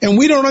effect. And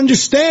we don't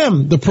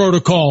understand the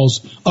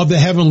protocols of the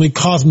heavenly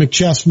cosmic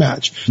chess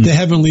match, the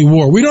heavenly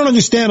war. We don't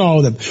understand all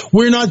of them.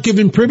 We're not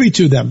given privy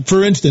to them.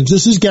 For instance,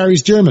 this is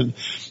Gary's German,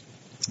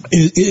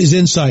 his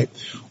insight.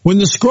 When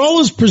the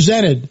scroll is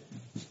presented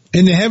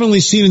in the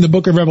heavenly scene in the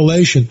book of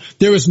Revelation,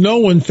 there is no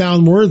one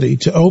found worthy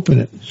to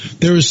open it.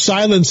 There is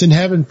silence in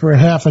heaven for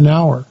half an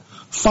hour.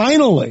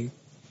 Finally,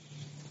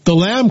 the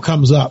Lamb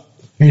comes up,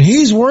 and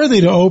he's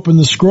worthy to open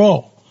the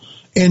scroll.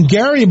 And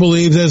Gary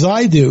believes, as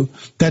I do,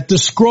 that the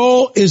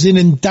scroll is an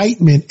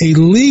indictment, a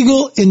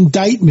legal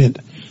indictment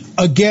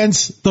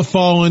against the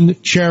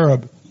fallen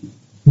cherub.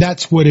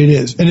 That's what it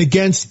is. And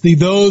against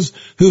those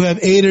who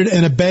have aided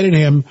and abetted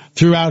him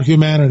throughout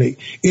humanity.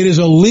 It is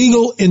a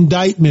legal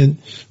indictment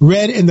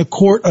read in the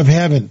court of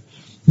heaven.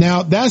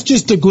 Now, that's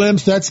just a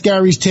glimpse. That's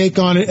Gary's take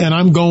on it, and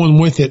I'm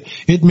going with it.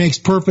 It makes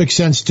perfect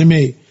sense to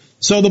me.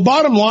 So the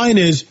bottom line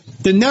is,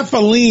 the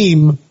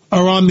Nephilim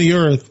are on the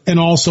earth and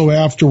also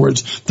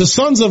afterwards. The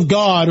sons of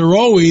God are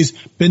always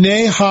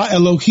B'nai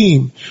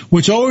Ha-Elohim,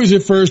 which always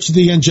refers to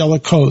the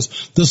angelic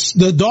host.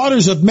 The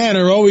daughters of men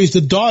are always the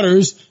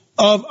daughters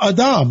of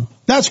Adam,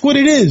 That's what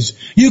it is.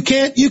 You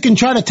can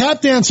try to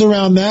tap dance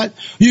around that.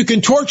 You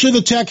can torture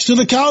the text till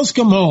the cows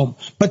come home,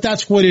 but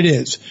that's what it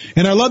is.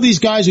 And I love these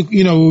guys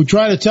who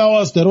try to tell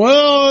us that,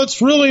 well,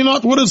 it's really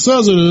not what it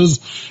says it is.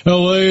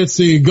 It's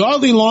the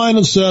godly line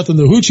of Seth and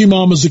the hoochie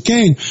mamas of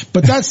Cain.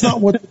 But that's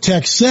not what the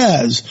text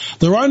says.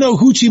 There are no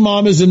hoochie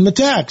mamas in the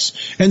text.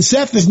 And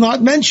Seth is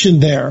not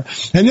mentioned there.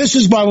 And this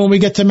is why when we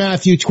get to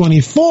Matthew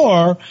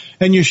 24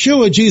 and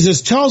Yeshua,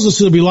 Jesus tells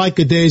us it'll be like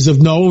the days of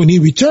Noah when he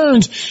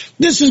returns.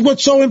 This is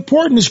what's so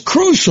important. Is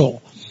crucial.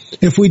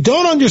 If we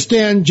don't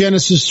understand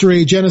Genesis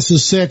 3,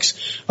 Genesis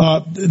 6,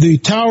 the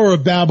Tower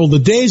of Babel, the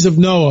days of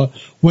Noah,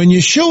 when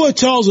Yeshua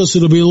tells us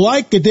it'll be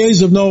like the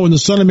days of Noah when the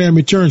Son of Man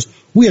returns,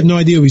 we have no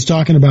idea what he's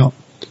talking about.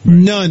 Right.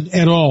 None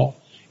at all.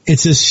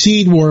 It's a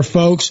seed war,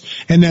 folks,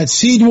 and that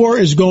seed war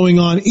is going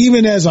on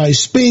even as I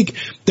speak.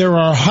 There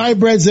are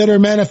hybrids that are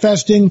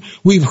manifesting.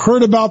 We've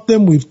heard about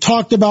them. We've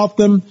talked about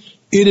them.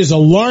 It is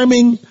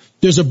alarming.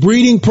 There's a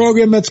breeding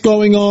program that's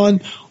going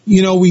on.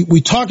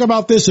 We talk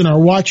about this in our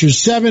Watchers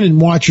 7 and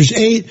Watchers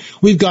 8.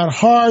 We've got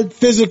hard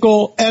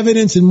physical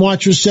evidence in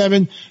Watchers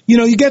 7.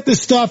 You get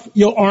this stuff,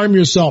 you'll arm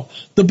yourself.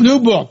 The new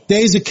book,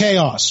 Days of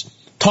Chaos,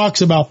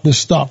 talks about this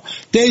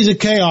stuff. Days of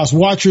Chaos,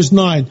 Watchers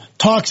 9,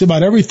 talks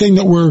about everything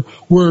that we're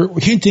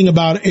hinting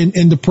about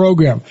in the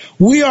program.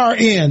 We are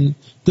in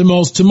the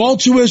most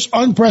tumultuous,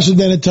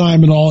 unprecedented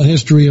time in all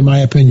history, in my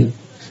opinion.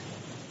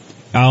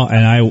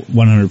 And I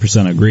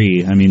 100%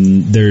 agree. I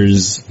mean,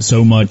 there's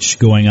so much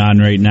going on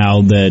right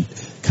now that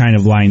kind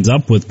of lines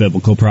up with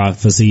biblical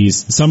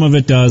prophecies. Some of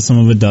it does, some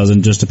of it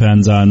doesn't. Just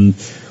depends on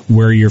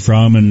where you're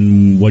from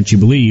and what you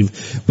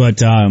believe.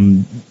 But,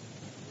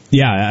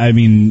 yeah, I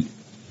mean,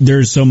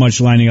 there's so much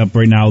lining up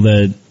right now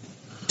that,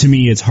 to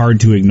me, it's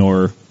hard to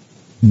ignore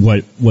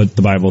what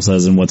the Bible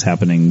says and what's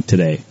happening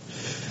today.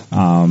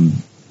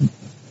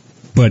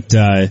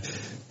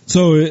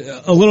 So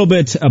a little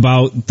bit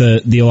about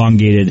the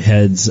elongated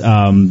heads.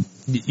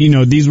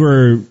 These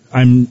were,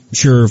 I'm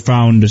sure,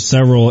 found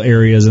several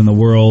areas in the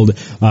world.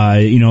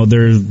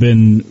 There's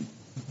been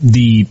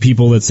the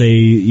people that say,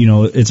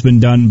 it's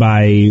been done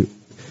by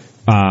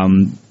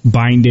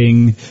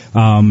binding.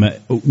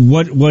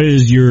 What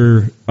is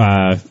your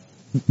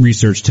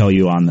research tell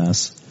you on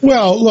this?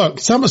 Well,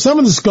 look, some of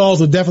the skulls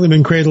have definitely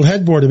been cradle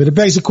headboarded, but it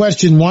begs the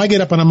question, why get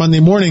up on a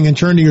Monday morning and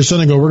turn to your son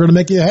and go, we're going to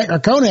make you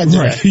a cone head today?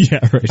 Right. Yeah,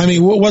 right. I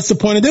mean, what's the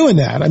point of doing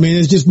that? I mean,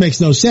 it just makes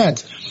no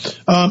sense.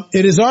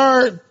 It is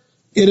our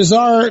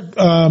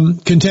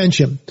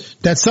contention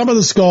that some of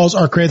the skulls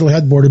are cradle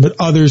headboarded, but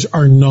others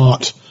are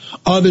not.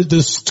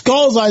 The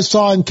skulls I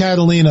saw in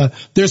Catalina,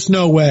 there's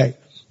no way.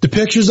 The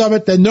pictures of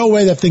it, there's no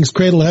way that thing's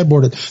cradle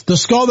headboarded. The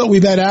skull that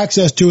we've had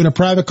access to in a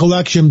private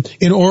collection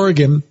in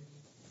Oregon,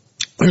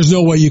 there's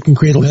no way you can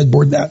cradle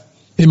headboard that,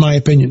 in my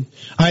opinion.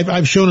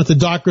 I've shown it to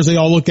doctors. They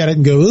all look at it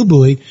and go, oh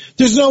boy.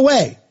 There's no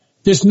way.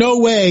 There's no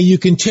way you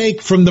can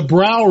take from the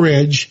brow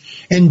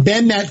ridge and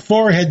bend that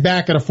forehead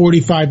back at a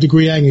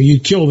 45-degree angle.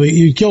 You'd kill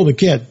the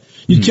kid.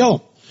 You'd kill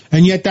him.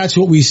 And yet that's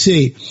what we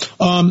see.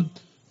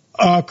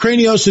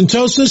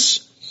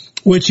 Craniosynostosis,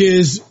 which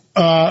is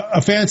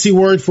a fancy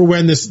word for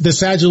when the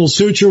sagittal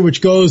suture,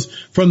 which goes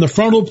from the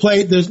frontal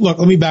plate. Let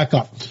me back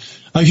up.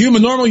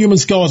 Normal human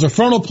skull has a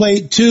frontal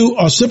plate, two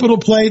occipital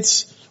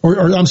plates,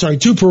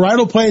 two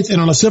parietal plates and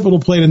an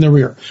occipital plate in the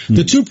rear.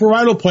 The two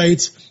parietal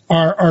plates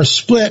are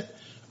split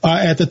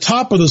at the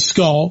top of the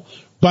skull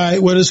by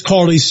what is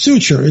called a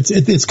suture.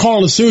 It's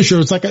called a suture.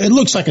 It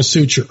looks like a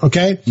suture,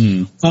 okay?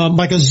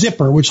 Like a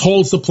zipper, which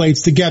holds the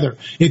plates together.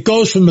 It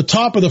goes from the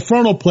top of the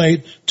frontal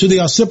plate to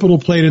the occipital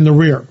plate in the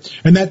rear,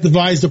 and that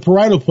divides the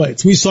parietal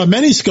plates. We saw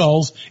many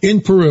skulls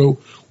in Peru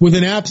with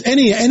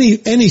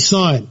any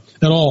sign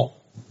at all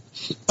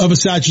of a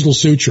sagittal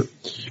suture.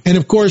 And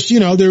of course,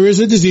 there is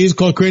a disease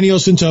called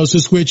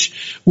craniosynostosis,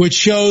 which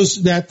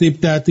shows that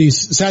the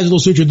sagittal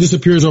suture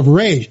disappears over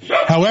age.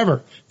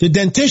 However, the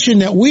dentition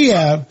that we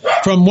have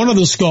from one of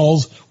the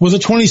skulls was a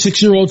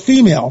 26-year-old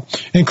female,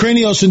 and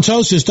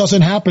craniosynostosis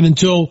doesn't happen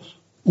until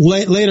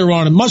much later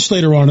on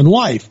in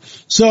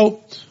life.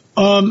 So,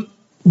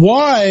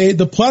 why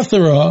the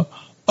plethora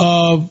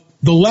of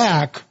the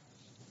lack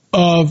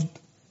of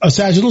a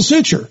sagittal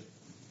suture?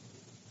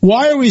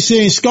 Why are we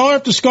seeing skull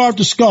after skull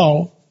after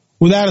skull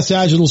without a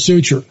sagittal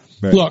suture?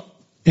 Right. Look,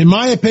 in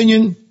my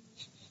opinion,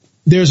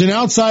 there's an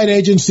outside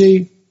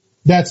agency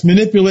that's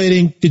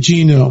manipulating the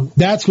genome.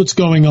 That's what's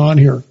going on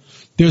here.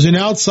 There's an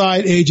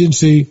outside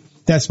agency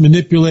that's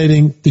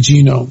manipulating the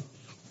genome.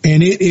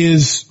 And it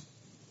is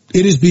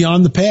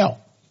beyond the pale.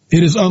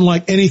 It is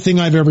unlike anything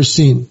I've ever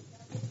seen.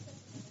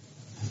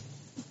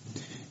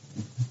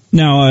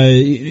 Now,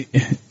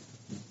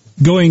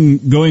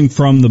 Going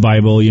from the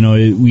Bible,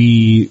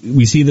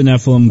 we see the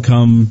Nephilim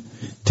come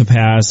to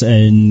pass,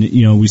 and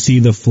we see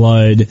the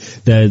flood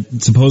that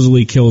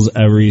supposedly kills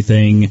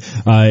everything.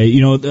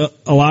 A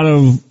lot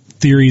of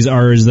theories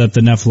is that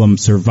the Nephilim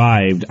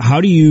survived. How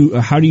do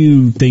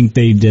you think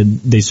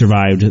they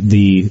survived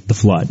the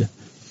flood?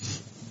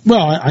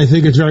 Well, I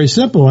think it's very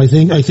simple. I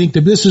think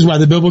that this is why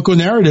the biblical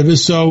narrative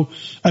is so.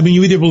 I mean,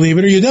 you either believe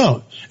it or you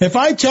don't. If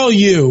I tell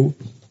you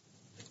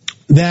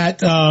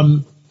that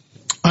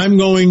I'm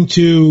going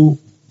to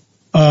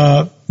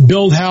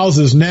build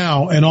houses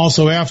now and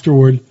also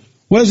afterward,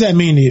 what does that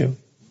mean to you?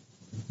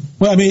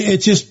 Well, I mean,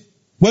 it's just,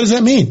 what does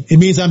that mean? It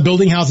means I'm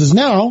building houses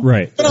now,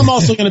 right? But I'm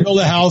also going to build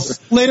a house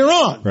later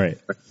on, right?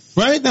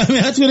 Right? I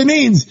mean, that's what it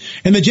means.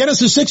 And the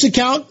Genesis 6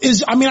 account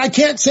is, I mean, I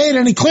can't say it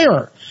any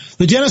clearer.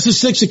 The Genesis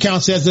 6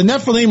 account says the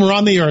Nephilim were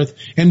on the earth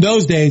in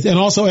those days and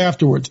also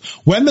afterwards.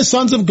 When the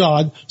sons of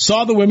God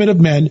saw the women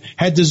of men,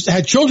 had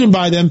children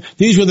by them,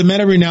 these were the men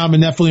of renown,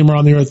 and Nephilim were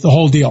on the earth, the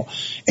whole deal.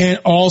 And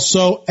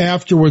also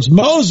afterwards.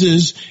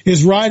 Moses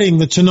is writing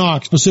the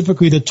Tanakh,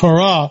 specifically the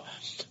Torah,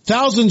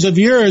 thousands of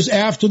years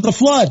after the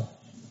flood.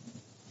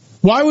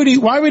 Why would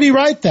he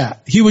write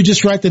that? He would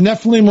just write the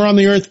Nephilim were on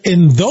the earth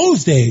in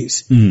those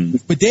days,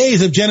 the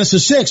days of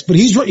Genesis 6. But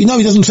he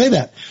doesn't say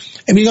that.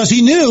 And because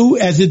he knew,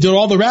 as did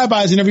all the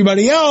rabbis and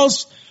everybody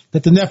else,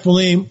 that the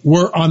Nephilim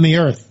were on the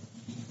earth.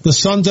 The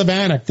sons of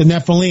Anak, the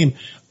Nephilim.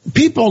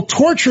 People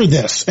torture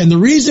this. And the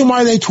reason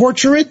why they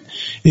torture it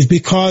is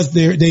because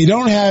they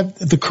don't have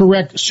the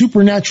correct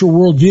supernatural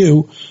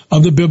worldview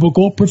of the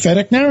biblical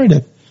prophetic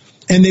narrative.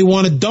 And they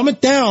want to dumb it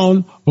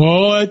down.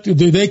 Oh,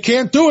 they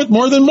can't do it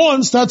more than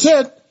once. That's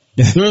it.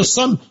 There's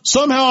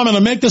somehow I'm going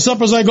to make this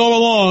up as I go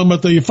along,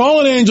 but the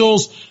fallen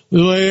angels,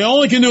 they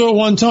only can do it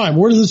one time.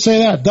 Where does it say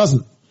that?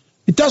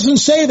 It doesn't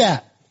say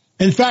that.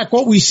 In fact,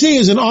 what we see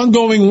is an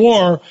ongoing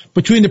war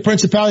between the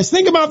principalities.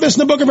 Think about this in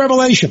the book of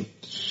Revelation.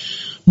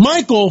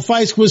 Michael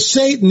fights with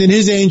Satan and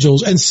his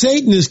angels, and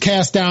Satan is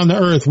cast down to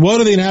earth. Woe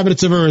to the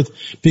inhabitants of earth,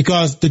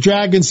 because the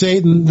dragon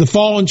Satan, the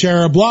fallen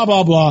cherub, blah,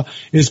 blah, blah,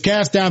 is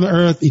cast down to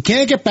earth. He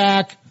can't get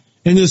back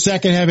into the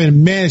second heaven,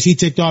 and man, is he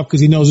ticked off because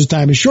he knows his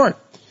time is short.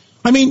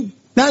 I mean,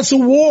 that's a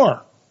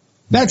war.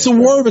 That's a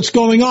war that's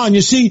going on.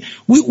 You see,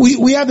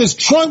 we have this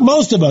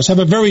most of us have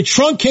a very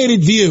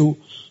truncated view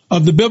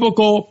of the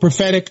biblical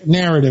prophetic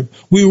narrative.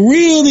 We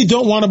really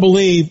don't want to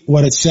believe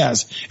what it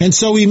says. And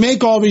so we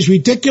make all these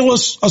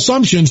ridiculous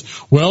assumptions.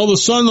 Well, the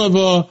son of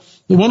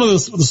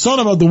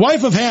the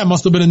wife of Ham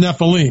must have been a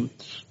Nephilim.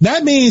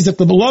 That means that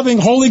the loving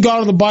holy God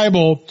of the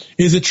Bible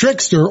is a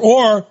trickster,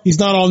 or he's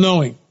not all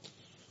knowing.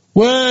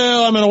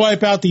 Well, I'm going to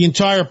wipe out the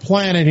entire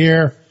planet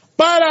here,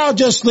 but I'll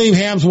just leave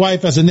Ham's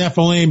wife as a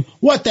Nephilim.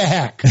 What the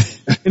heck?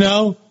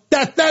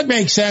 That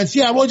makes sense.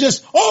 Yeah,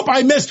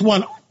 I missed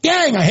one.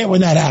 Dang, I hate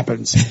when that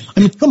happens. I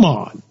mean, come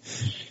on.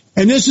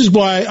 And this is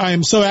why I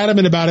am so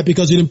adamant about it,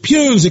 because it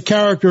impugns the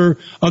character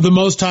of the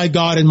Most High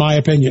God, in my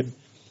opinion.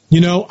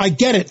 I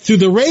get it. Through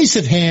the race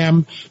of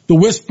Ham, the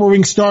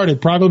whispering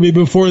started, probably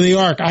before the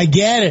ark. I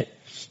get it.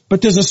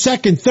 But there's a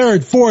second,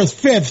 third, fourth,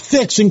 fifth,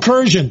 sixth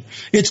incursion.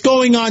 It's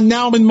going on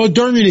now in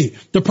modernity.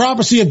 The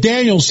prophecy of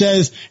Daniel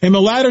says, in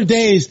the latter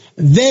days,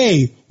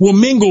 they will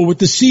mingle with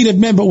the seed of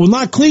men, but will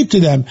not cleave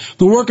to them.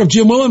 The work of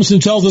Jim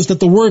Williamson tells us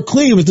that the word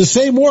cleave is the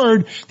same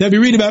word that we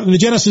read about in the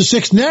Genesis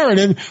 6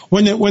 narrative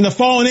when the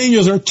fallen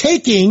angels are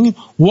taking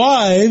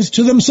wives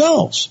to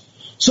themselves.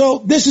 So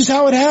this is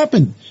how it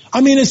happened.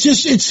 I mean,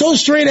 it's so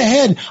straight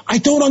ahead. I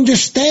don't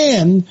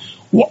understand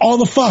all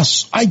the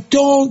fuss. I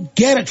don't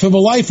get it for the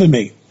life of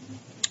me.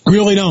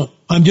 Really don't.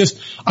 I'm just,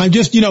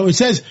 it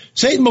says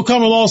Satan will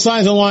come with all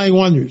signs and lying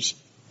wonders.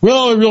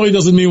 Well, it really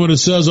doesn't mean what it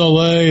says,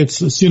 Olay. It's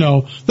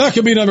that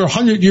could be another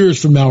 100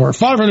 years from now or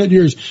 500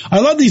 years.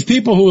 I love these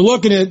people who are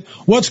looking at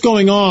what's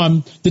going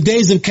on, the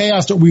days of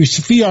chaos that we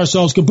see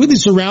ourselves completely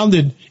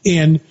surrounded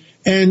in,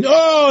 and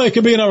it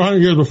could be another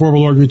 100 years before the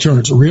Lord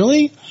returns.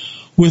 Really?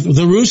 With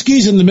the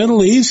Ruskies in the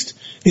Middle East?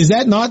 Is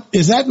that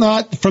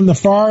not from the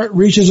far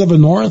reaches of the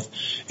north?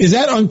 Is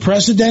that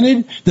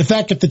unprecedented? The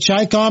fact that the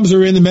Chaicoms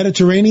are in the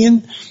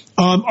Mediterranean?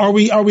 Are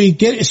we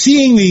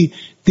seeing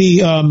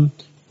the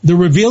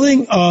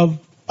revealing of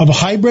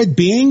hybrid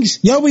beings?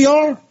 Yeah, we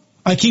are.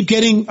 I keep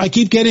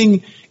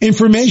getting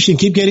information,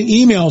 keep getting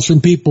emails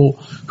from people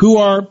who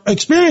are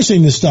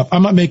experiencing this stuff.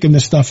 I'm not making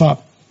this stuff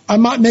up.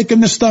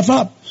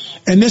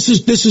 And this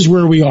is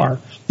where we are.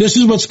 This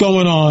is what's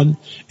going on.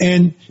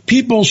 And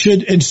people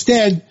should,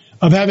 instead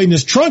of having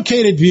this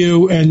truncated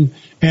view and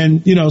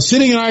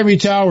sitting in ivory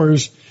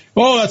towers,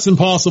 that's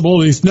impossible.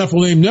 These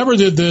Nephilim never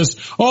did this.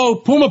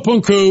 Puma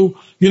Punku,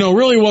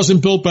 really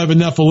wasn't built by the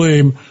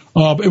Nephilim.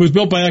 It was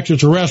built by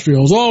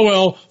extraterrestrials.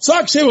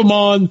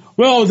 Sacsayhuaman,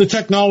 the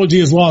technology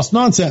is lost.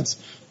 Nonsense.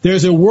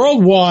 There's a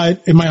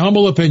worldwide, in my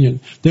humble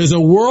opinion,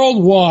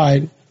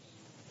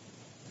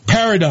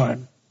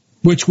 paradigm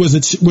which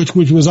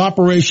was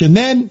operation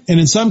then, and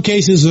in some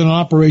cases in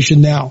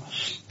operation now.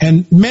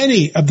 And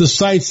many of the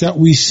sites that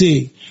we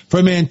see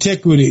from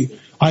antiquity,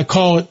 I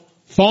call it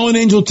fallen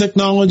angel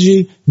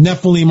technology,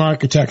 Nephilim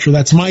architecture.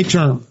 That's my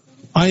term.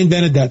 I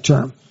invented that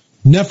term.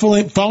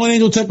 Fallen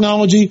angel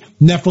technology,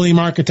 Nephilim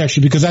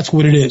architecture, because that's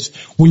what it is.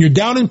 When you're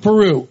down in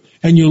Peru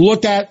and you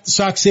look at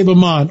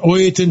Sacsayhuaman,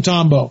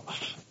 Ollantaytambo,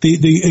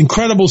 the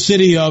incredible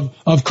city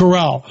of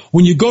Corral.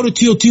 When you go to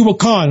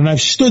Teotihuacan, and I've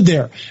stood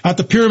there at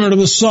the Pyramid of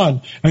the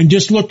Sun and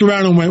just looked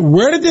around and went,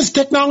 where did this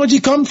technology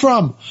come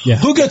from? Yeah.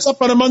 Who gets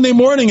up on a Monday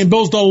morning and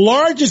builds the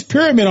largest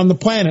pyramid on the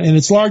planet? And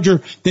it's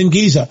larger than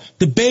Giza.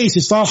 The base,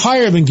 it's not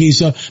higher than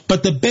Giza,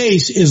 but the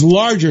base is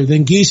larger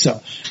than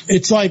Giza.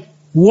 It's like,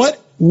 what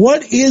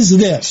is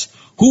this?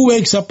 Who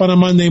wakes up on a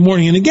Monday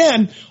morning? And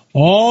again,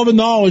 all the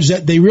knowledge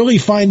that they really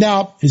find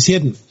out is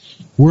hidden.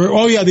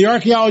 The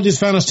archaeologists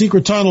found a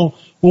secret tunnel.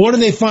 Well, what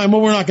did they find?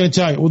 Well, we're not going to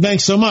tell you. Well,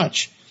 thanks so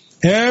much.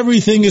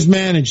 Everything is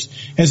managed.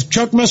 As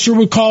Chuck Messer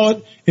would call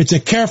it, it's a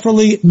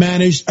carefully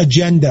managed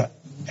agenda.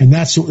 And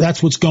that's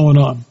what's going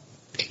on,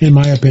 in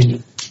my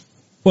opinion.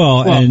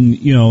 Well, and,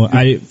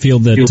 I feel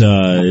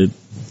that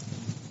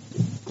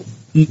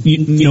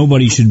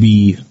nobody should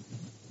be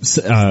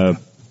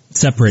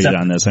separated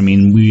on this. I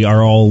mean, we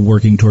are all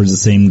working towards the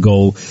same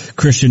goal.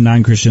 Christian,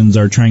 non-Christians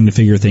are trying to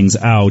figure things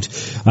out,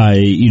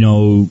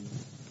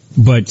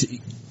 but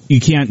you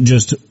can't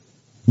just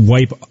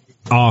wipe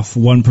off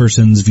one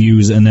person's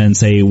views and then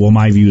say, well,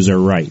 my views are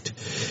right.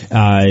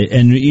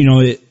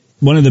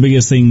 One of the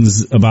biggest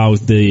things about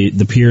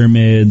the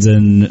pyramids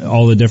and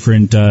all the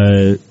different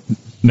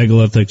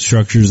megalithic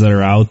structures that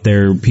are out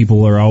there,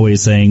 people are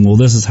always saying, well,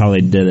 this is how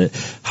they did it.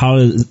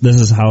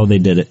 This is how they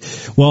did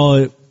it.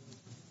 Well,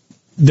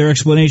 their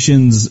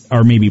explanations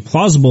are maybe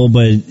plausible,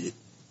 but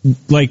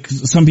like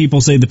some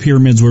people say the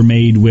pyramids were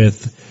made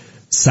with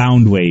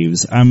sound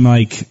waves. I'm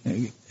like,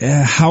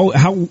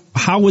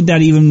 how would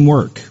that even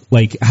work?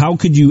 Like, how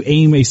could you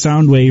aim a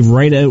sound wave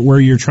right at where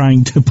you're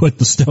trying to put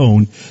the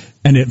stone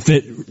and it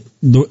fit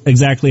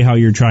exactly how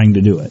you're trying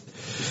to do it?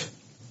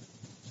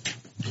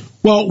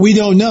 Well, we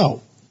don't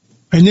know.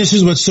 And this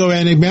is what's so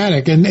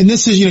enigmatic. And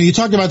this is, you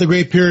talked about the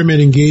Great Pyramid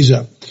in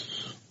Giza.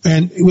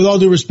 And with all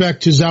due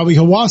respect to Zawi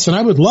Hawass,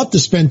 I would love to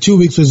spend 2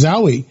 weeks with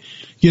Zawi,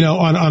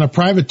 on a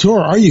private tour.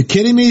 Are you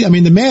kidding me? I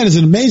mean, the man is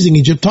an amazing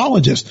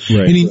Egyptologist.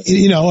 Right.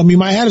 And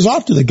my hat is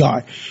off to the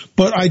guy.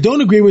 But I don't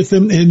agree with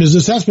him in his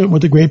assessment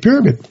with the Great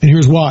Pyramid. And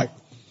here's why.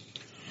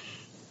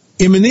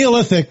 In the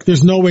Neolithic,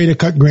 there's no way to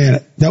cut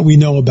granite that we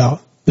know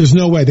about. There's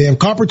no way. They have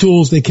copper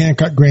tools. They can't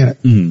cut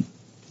granite. Mm.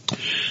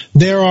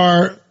 There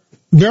are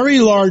very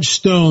large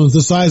stones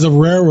the size of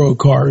railroad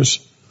cars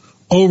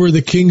over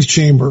the King's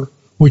Chamber,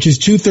 which is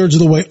 2/3 of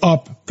the way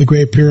up the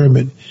Great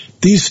Pyramid.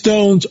 These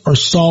stones are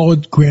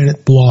solid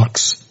granite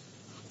blocks.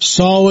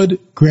 Solid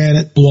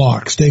granite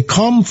blocks. They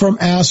come from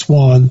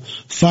Aswan,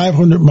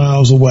 500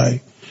 miles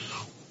away.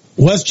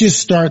 Let's just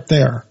start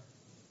there.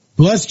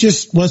 Let's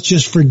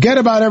just forget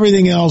about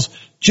everything else.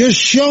 Just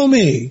show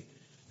me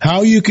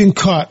how you can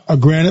cut a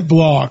granite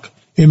block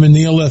in the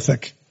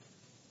Neolithic.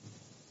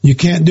 You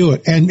can't do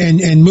it.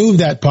 And move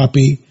that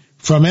puppy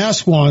from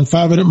Aswan,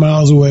 500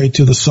 miles away,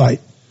 to the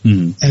site.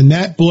 Mm-hmm. And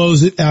that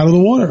blows it out of the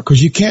water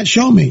because you can't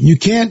show me. You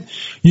can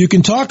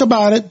talk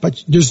about it,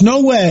 but there's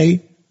no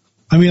way.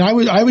 I mean, I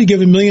would give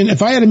 $1 million.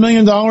 If I had $1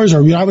 million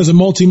or I was a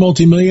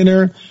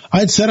multi-millionaire,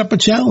 I'd set up a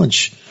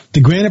challenge.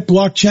 The granite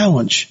block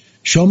challenge.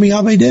 Show me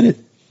how they did it.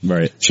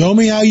 Right. Show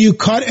me how you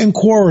cut and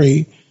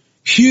quarry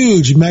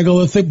huge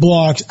megalithic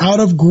blocks out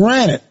of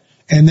granite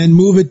and then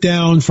move it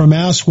down from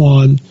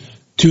Aswan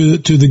to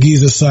the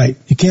Giza site.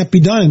 It can't be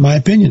done, in my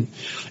opinion.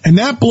 And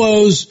that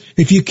blows.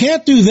 If you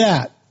can't do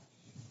that,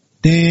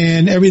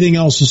 then everything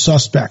else is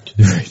suspect.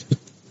 Right.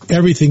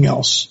 Everything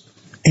else.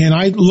 And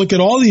I look at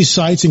all these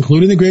sites,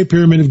 including the Great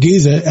Pyramid of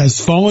Giza, as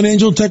fallen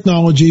angel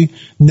technology,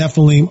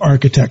 Nephilim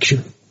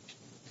architecture.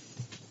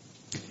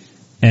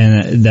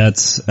 And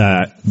that's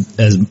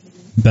as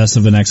best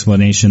of an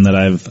explanation that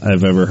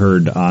I've ever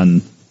heard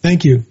on.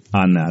 Thank you.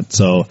 On that.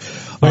 So,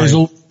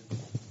 right.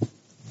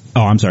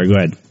 I'm sorry. Go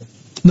ahead.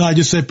 No, I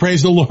just said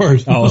praise the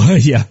Lord. Oh,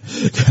 yeah.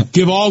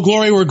 Give all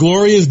glory where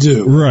glory is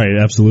due.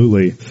 Right,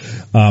 absolutely.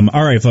 All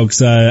right,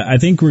 folks, I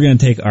think we're going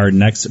to take our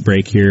next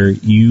break here.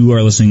 You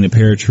are listening to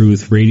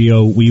Paratruth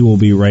Radio. We will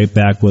be right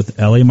back with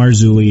L.A.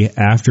 Marzulli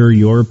after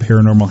your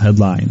paranormal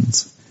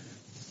headlines.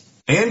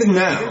 And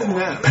now,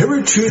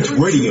 Paratruth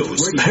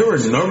Radio's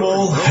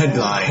Paranormal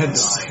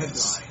Headlines.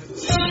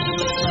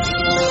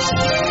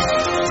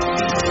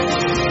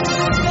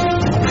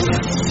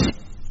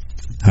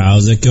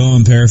 How's it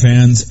going,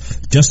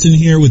 Parafans? Justin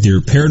here with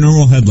your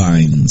paranormal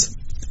headlines.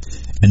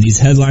 And these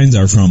headlines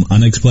are from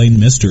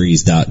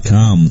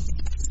unexplainedmysteries.com.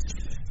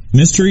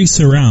 Mystery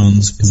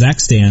surrounds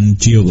Kazakhstan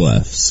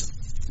geoglyphs.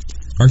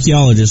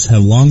 Archaeologists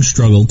have long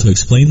struggled to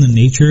explain the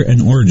nature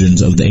and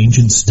origins of the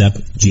ancient steppe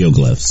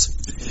geoglyphs.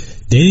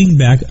 Dating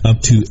back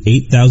up to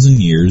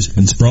 8,000 years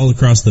and sprawled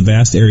across the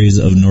vast areas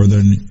of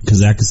northern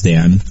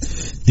Kazakhstan,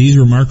 these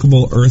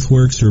remarkable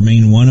earthworks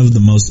remain one of the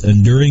most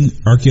enduring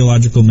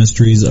archaeological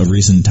mysteries of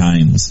recent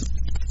times.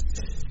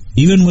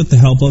 Even with the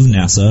help of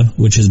NASA,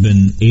 which has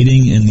been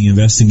aiding in the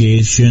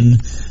investigation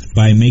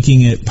by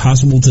making it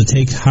possible to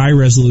take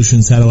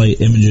high-resolution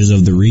satellite images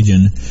of the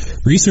region,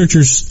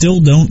 researchers still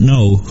don't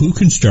know who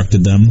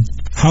constructed them,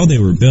 how they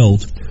were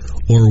built,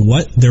 or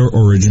what their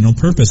original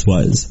purpose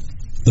was.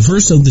 The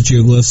first of the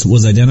geoglyphs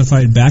was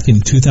identified back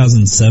in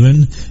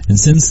 2007, and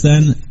since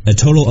then, a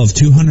total of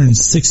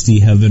 260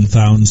 have been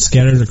found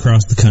scattered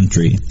across the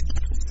country.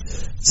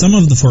 Some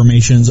of the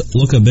formations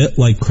look a bit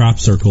like crop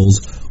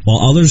circles,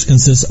 while others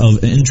consist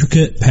of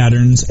intricate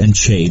patterns and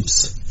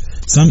shapes,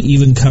 some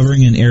even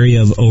covering an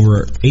area of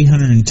over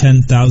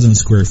 810,000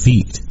 square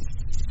feet.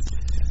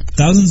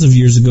 Thousands of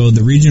years ago,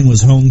 the region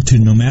was home to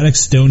nomadic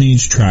Stone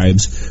Age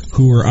tribes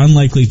who were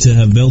unlikely to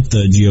have built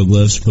the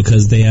geoglyphs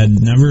because they had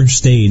never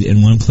stayed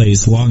in one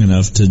place long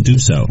enough to do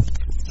so.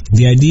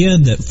 The idea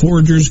that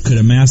foragers could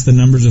amass the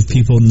numbers of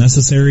people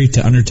necessary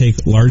to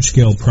undertake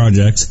large-scale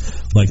projects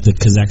like the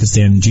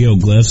Kazakhstan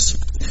geoglyphs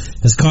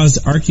has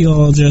caused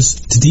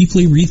archaeologists to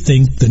deeply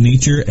rethink the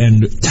nature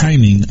and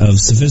timing of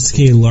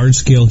sophisticated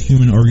large-scale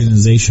human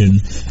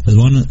organization as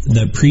one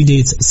that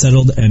predates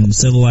settled and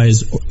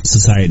civilized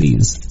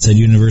societies, said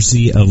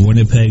University of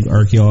Winnipeg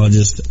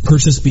archaeologist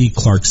Persis B.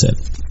 Clarkson.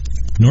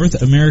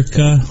 North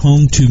America,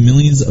 home to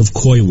millions of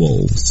coy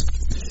wolves.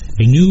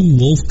 A new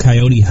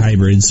wolf-coyote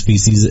hybrid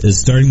species is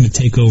starting to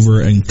take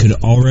over and could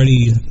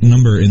already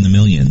number in the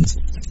millions.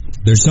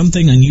 There's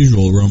something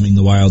unusual roaming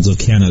the wilds of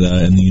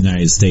Canada and the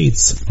United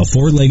States, a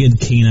four-legged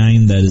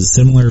canine that is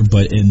similar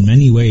but in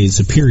many ways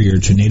superior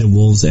to native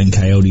wolves and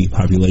coyote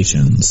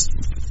populations.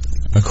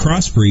 A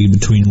crossbreed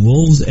between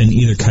wolves and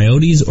either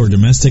coyotes or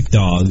domestic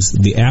dogs,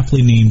 the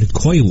aptly named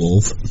coy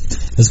wolf,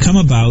 has come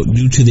about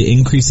due to the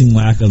increasing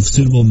lack of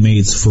suitable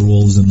mates for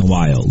wolves in the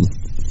wild.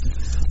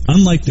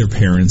 Unlike their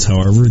parents,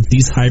 however,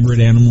 these hybrid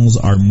animals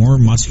are more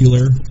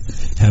muscular,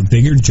 have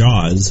bigger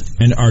jaws,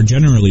 and are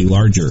generally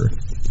larger,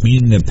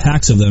 meaning that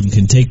packs of them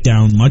can take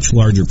down much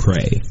larger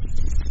prey.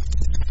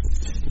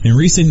 In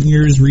recent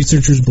years,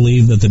 researchers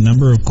believe that the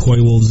number of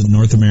coy wolves in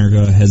North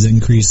America has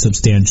increased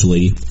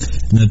substantially,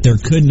 and that there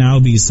could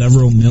now be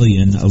several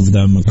million of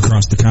them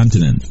across the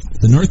continent.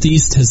 The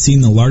Northeast has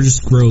seen the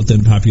largest growth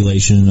in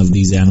population of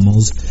these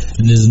animals,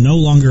 and it is no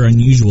longer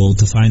unusual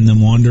to find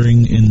them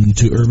wandering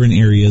into urban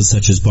areas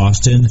such as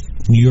Boston,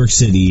 New York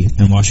City,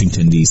 and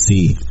Washington,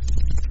 D.C.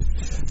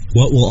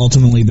 What will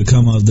ultimately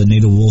become of the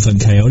native wolf and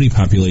coyote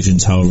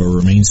populations, however,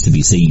 remains to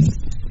be seen.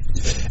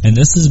 And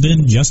this has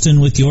been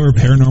Justin with your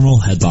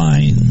Paranormal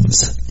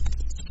Headlines.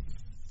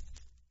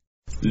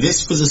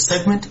 This was a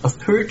segment of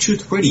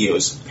Paratruth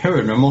Radio's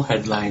Paranormal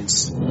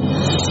Headlines.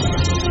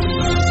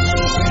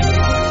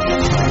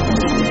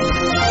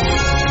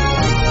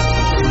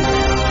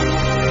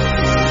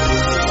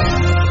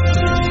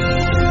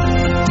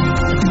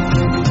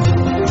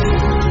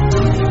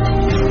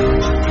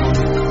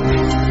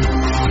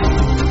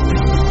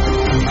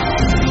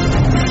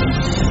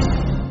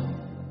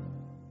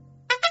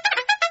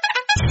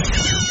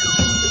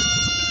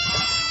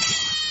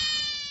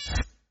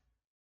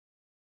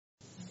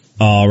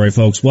 All right,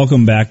 folks,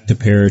 welcome back to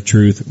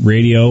Paratruth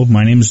Radio.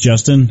 My name is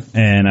Justin,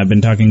 and I've been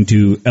talking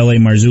to L.A.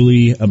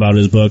 Marzulli about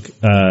his book,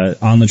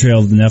 On the Trail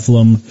of the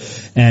Nephilim.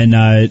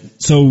 And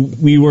so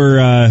we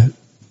were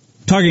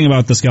talking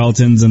about the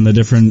skeletons and the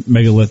different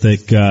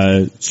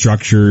megalithic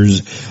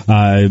structures.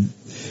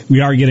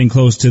 We are getting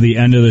close to the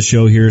end of the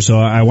show here, so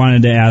I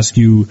wanted to ask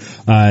you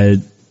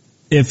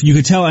if you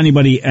could tell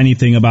anybody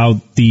anything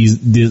about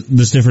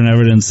this different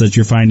evidence that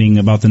you're finding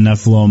about the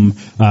Nephilim.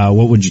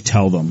 What would you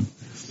tell them?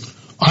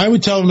 I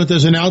would tell them that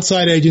there's an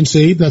outside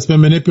agency that's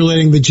been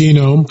manipulating the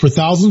genome for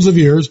thousands of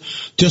years,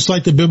 just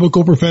like the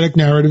biblical prophetic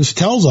narratives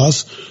tells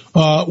us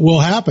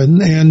will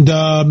happen. And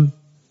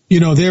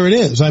there it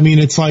is. I mean,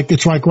 it's like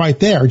right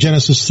there,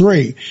 Genesis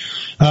 3.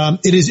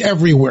 It is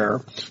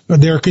everywhere.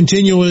 They're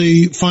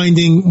continually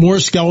finding more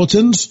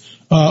skeletons,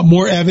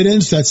 more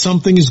evidence that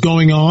something is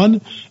going on.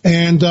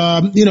 And,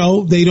 the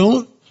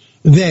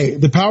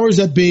powers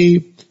that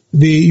be,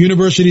 the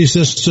university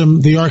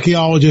system, the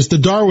archaeologists, the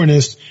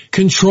Darwinists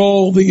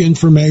control the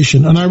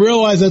information. And I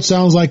realize that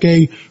sounds like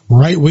a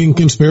right-wing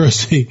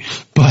conspiracy,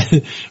 but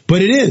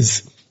it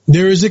is.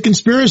 There is a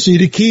conspiracy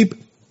to keep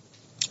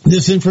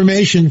this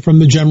information from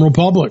the general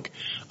public.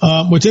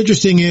 What's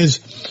interesting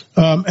is,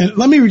 and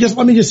let me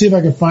just see if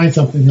I can find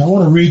something. I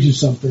want to read you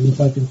something if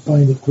I can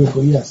find it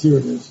quickly. Yes, here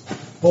it is.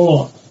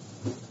 Hold on.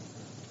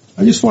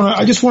 I just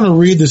want to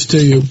read this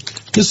to you.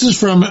 This is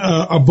from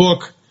a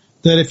book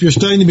that if you're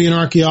studying to be an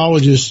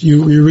archaeologist,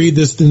 you read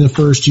this in the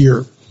first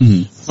year.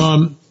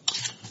 Mm-hmm.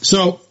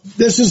 So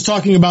this is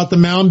talking about the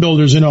mound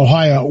builders in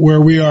Ohio, where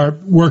we are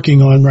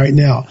working on right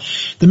now.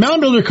 The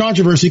mound builder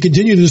controversy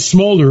continued to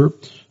smolder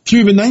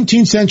through the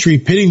 19th century,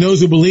 pitting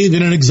those who believed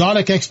in an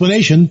exotic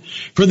explanation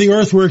for the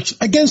earthworks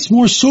against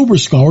more sober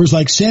scholars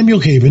like Samuel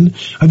Haven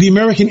of the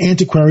American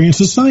Antiquarian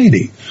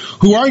Society,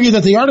 who argued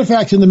that the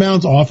artifacts in the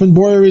mounds often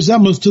bore a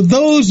resemblance to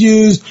those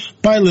used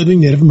by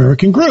living Native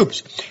American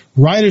groups.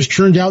 Writers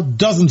churned out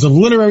dozens of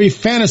literary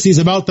fantasies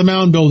about the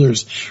mound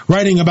builders,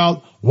 writing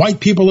about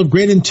white people of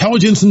great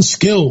intelligence and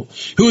skill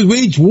who had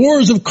waged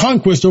wars of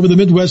conquest over the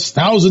Midwest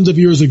thousands of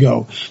years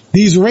ago.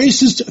 These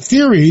racist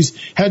theories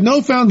had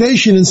no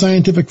foundation in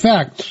scientific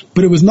fact,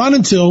 but it was not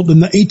until the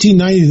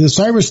 1890s that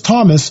Cyrus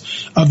Thomas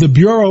of the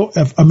Bureau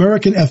of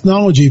American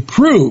Ethnology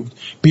proved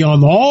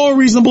beyond all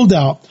reasonable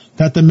doubt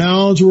that the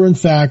mounds were in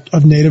fact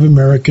of Native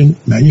American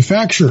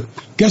manufacture.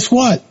 Guess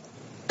what?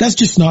 That's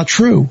just not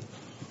true.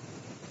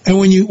 And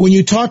when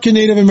you talk to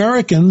Native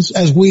Americans,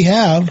 as we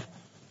have,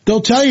 they'll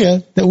tell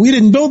you that we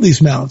didn't build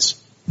these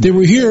mounds. They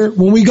were here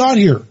when we got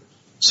here.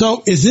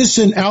 So is this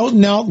an out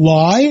and out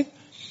lie?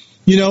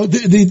 You know, the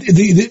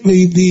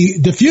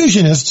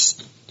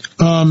diffusionists,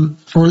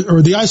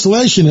 or the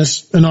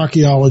isolationists in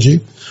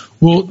archaeology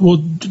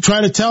will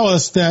try to tell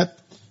us that,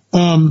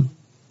 and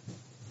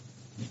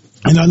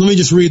let me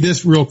just read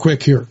this real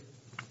quick here.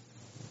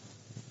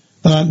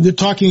 They're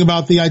talking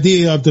about the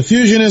idea of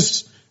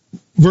diffusionists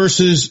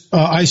versus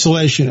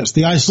isolationists.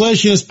 The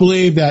isolationists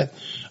believe that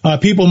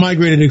people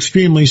migrated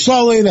extremely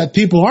slowly, that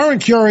people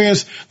aren't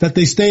curious, that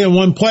they stay in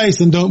one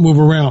place and don't move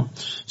around.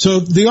 So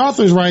the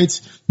author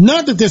writes,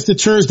 not that this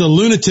deters the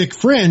lunatic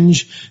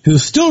fringe who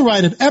still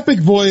write of epic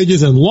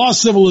voyages and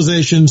lost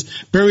civilizations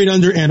buried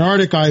under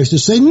Antarctic ice, to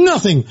say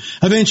nothing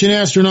of ancient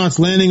astronauts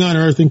landing on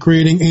Earth and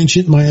creating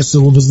ancient Maya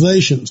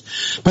civilizations.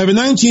 By the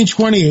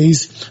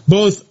 1920s,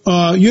 both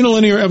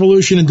unilinear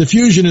evolution and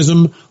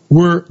diffusionism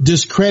were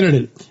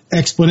discredited.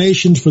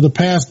 Explanations for the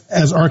past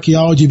as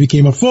archaeology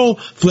became a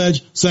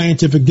full-fledged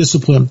scientific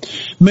discipline.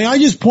 May I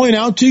just point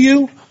out to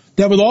you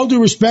that with all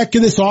due respect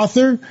to this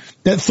author,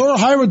 that Thor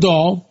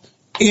Heyerdahl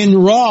in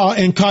Ra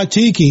and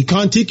Kon-Tiki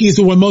is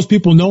the one most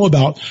people know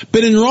about,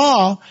 but in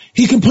Ra,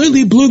 he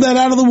completely blew that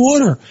out of the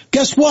water.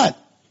 Guess what?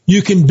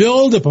 You can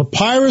build a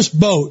papyrus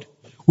boat,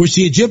 which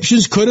the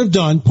Egyptians could have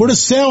done, put a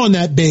sail on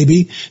that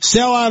baby,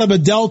 sail out of a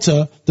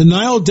delta, the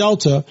Nile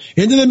Delta,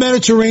 into the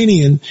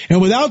Mediterranean, and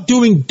without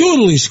doing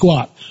doodly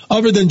squat,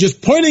 other than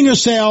just pointing a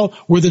sail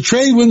where the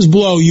trade winds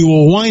blow, you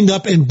will wind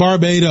up in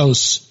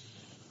Barbados,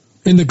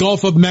 in the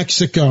Gulf of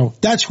Mexico.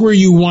 That's where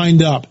you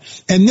wind up.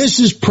 And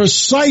this is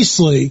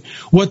precisely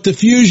what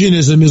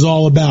diffusionism is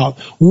all about.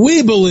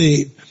 We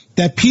believe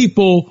that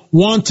people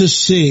want to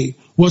see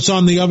what's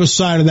on the other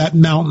side of that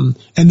mountain,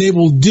 and they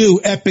will do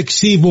epic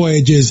sea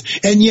voyages.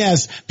 And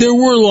yes, there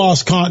were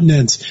lost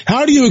continents.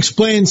 How do you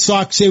explain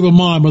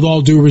Sacsayhuaman, with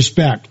all due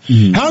respect?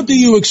 Mm-hmm. How do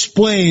you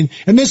explain,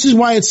 and this is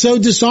why it's so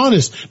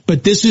dishonest,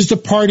 but this is the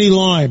party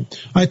line.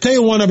 I tell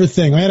you one other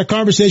thing. I had a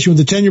conversation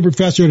with a tenured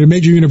professor at a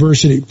major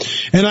university,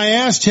 and I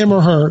asked him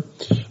or her,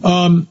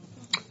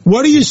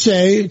 what do you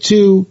say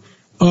to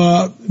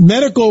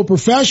medical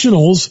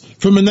professionals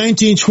from the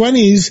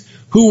 1920s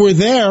who were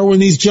there when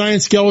these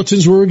giant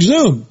skeletons were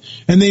exhumed?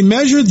 And they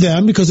measured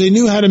them because they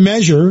knew how to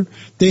measure.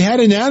 They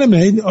had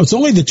anatomy. It's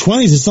only the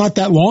 20s. It's not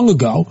that long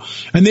ago.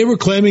 And they were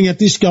claiming that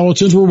these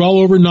skeletons were well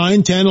over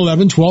 9, 10,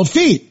 11, 12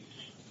 feet.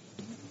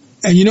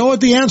 And you know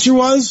what the answer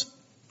was?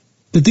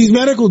 That these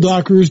medical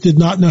doctors did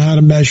not know how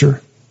to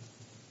measure.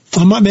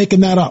 I'm not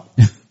making that up.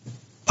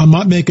 I'm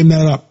not making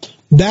that up.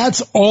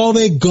 That's all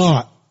they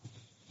got.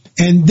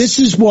 And this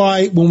is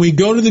why when we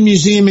go to the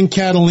museum in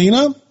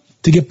Catalina,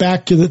 to get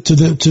back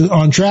to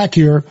on track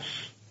here,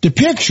 the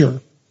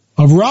picture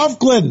of Ralph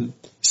Glidden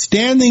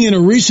standing in a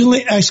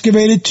recently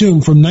excavated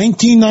tomb from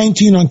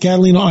 1919 on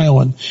Catalina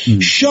Island,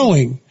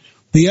 showing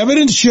the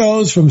evidence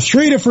shows from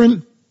 3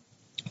 different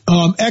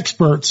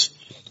experts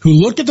who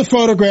looked at the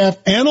photograph,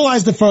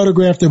 analyzed the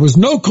photograph. There was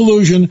no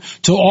collusion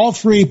till all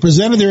 3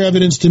 presented their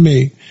evidence to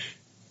me,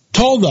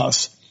 told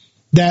us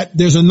that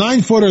there's a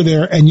 9-footer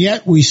there, and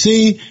yet we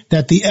see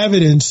that the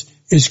evidence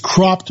is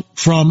cropped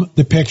from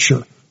the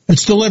picture.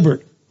 It's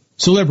deliberate.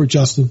 It's deliberate,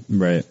 Justin.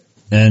 Right.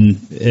 And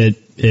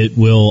it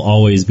will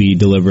always be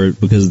deliberate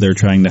because they're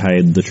trying to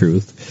hide the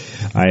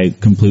truth. I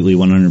completely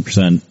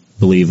 100%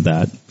 believe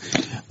that.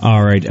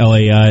 All right,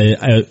 Ellie,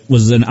 it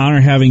was an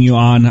honor having you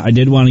on. I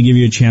did want to give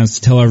you a chance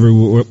to tell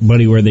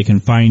everybody where they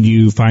can find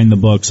you, find the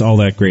books, all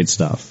that great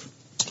stuff.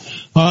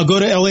 Go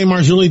to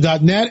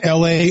lamarzulli.net,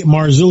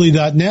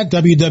 lamarzulli.net,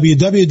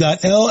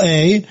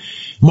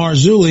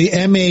 www.lamarzulli,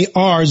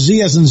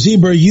 M-A-R-Z as in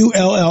zebra,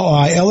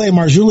 U-L-L-I,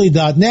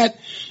 lamarzulli.net,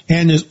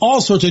 and there's all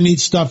sorts of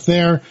neat stuff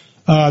there.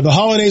 The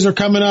holidays are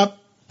coming up.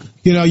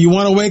 You know, you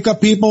want to wake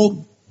up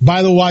people?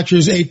 Buy the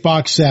Watchers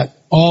 8-box set.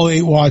 All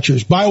 8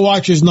 Watchers. Buy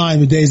Watchers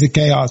 9, The Days of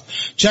Chaos.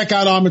 Check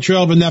out On the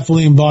Trail of the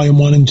Nephilim, Volume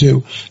 1 and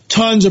 2.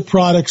 Tons of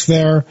products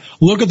there.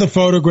 Look at the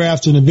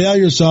photographs and avail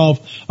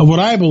yourself of what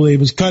I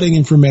believe is cutting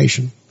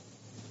information.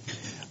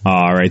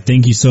 All right.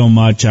 Thank you so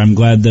much. I'm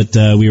glad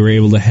that we were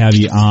able to have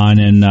you on,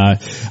 and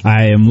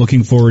I am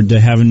looking forward to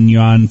having you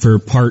on for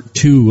part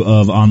 2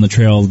 of On the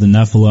Trail of the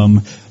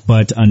Nephilim.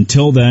 But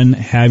until then,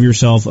 have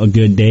yourself a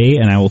good day,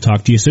 and I will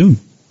talk to you soon.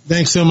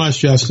 Thanks so much,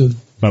 Justin.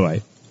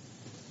 Bye-bye.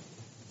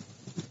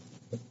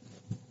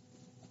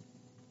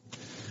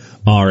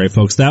 All right,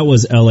 folks, that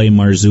was L.A.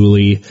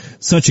 Marzulli.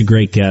 Such a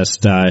great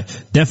guest.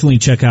 Definitely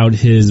check out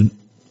his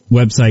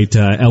website,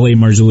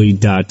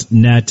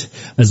 lamarzulli.net,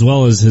 as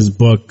well as his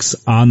books,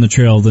 On the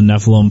Trail of the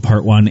Nephilim,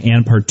 Part 1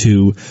 and Part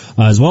 2,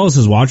 as well as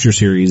his Watcher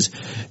series.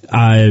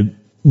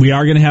 We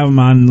are going to have him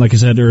on, like I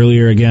said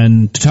earlier,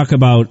 again, to talk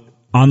about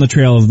On the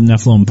Trail of the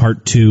Nephilim,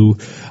 Part 2.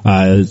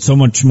 So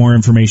much more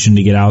information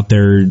to get out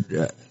there.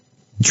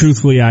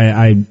 Truthfully,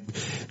 I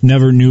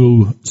never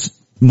knew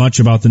much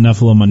about the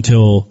Nephilim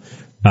until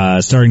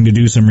starting to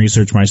do some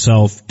research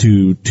myself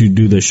to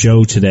do the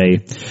show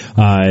today.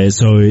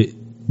 So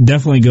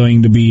definitely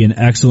going to be an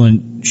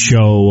excellent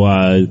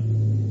show,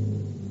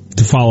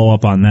 to follow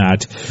up on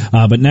that.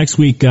 But next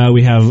week,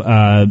 we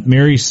have,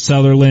 Mary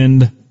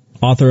Sutherland,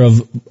 author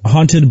of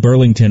Haunted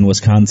Burlington,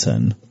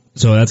 Wisconsin.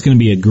 So that's going to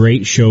be a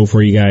great show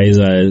for you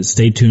guys.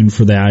 Stay tuned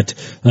for that,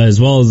 as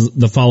well as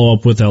the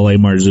follow-up with L.A.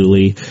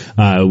 Marzulli.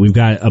 We've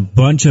got a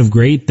bunch of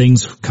great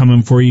things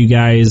coming for you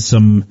guys,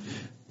 some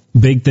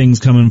big things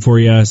coming for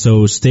you.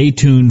 So stay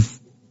tuned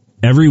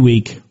every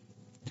week.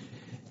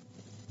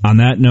 On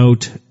that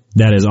note,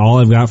 that is all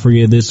I've got for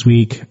you this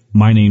week.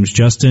 My name's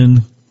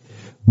Justin.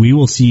 We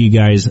will see you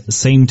guys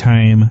same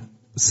time,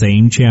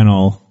 same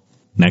channel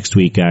next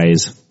week,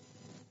 guys.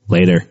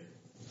 Later.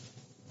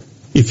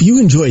 If you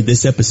enjoyed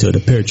this episode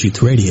of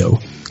Paratruth Radio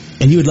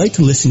and you would like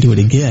to listen to it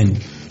again,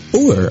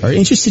 or are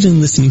interested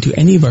in listening to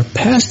any of our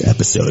past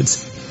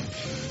episodes,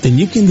 then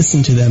you can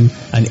listen to them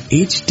on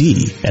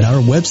HD at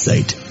our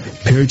website,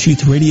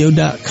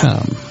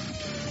 paratruthradio.com.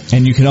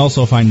 And you can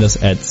also find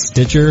us at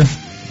Stitcher,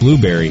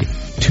 Blueberry,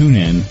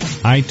 TuneIn,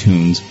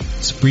 iTunes,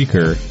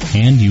 Spreaker,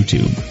 and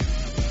YouTube.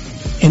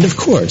 And of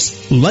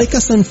course, like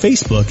us on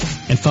Facebook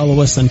and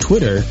follow us on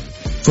Twitter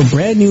for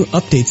brand new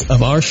updates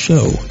of our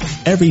show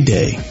every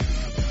day.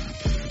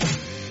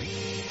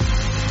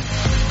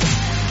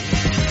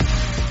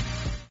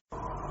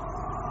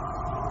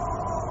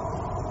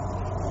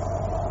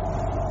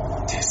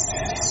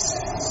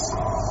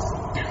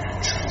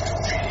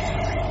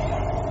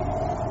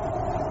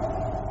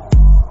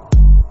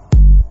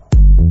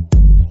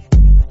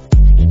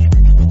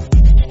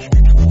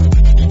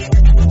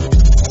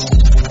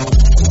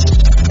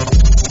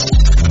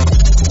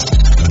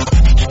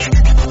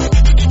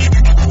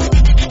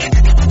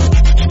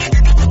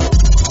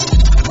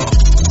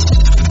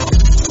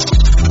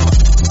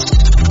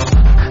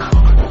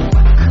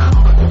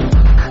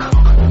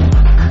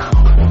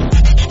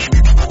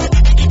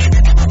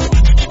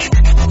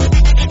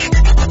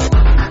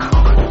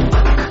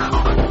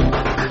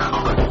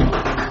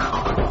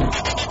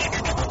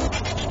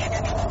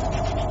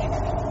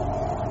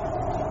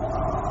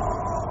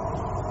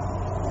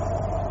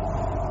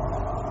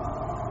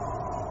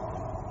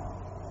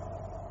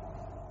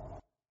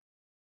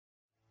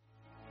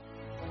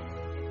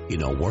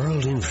 In a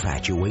world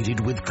infatuated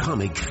with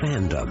comic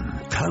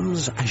fandom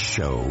comes a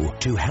show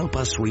to help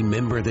us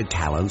remember the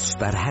talents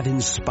that have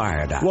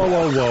inspired us.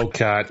 Whoa,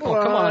 Kat. Oh,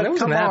 come on, it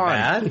wasn't that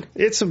bad.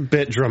 It's a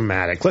bit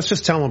dramatic. Let's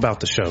just tell them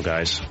about the show,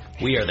 guys.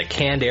 We are the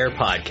Canned Air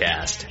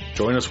Podcast.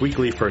 Join us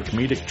weekly for a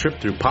comedic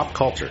trip through pop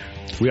culture.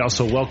 We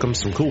also welcome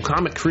some cool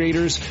comic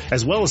creators,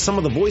 as well as some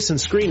of the voice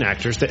and screen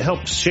actors that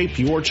helped shape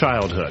your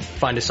childhood.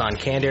 Find us on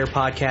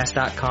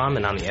CannedAirPodcast.com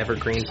and on the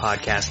Evergreen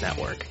Podcast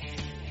Network.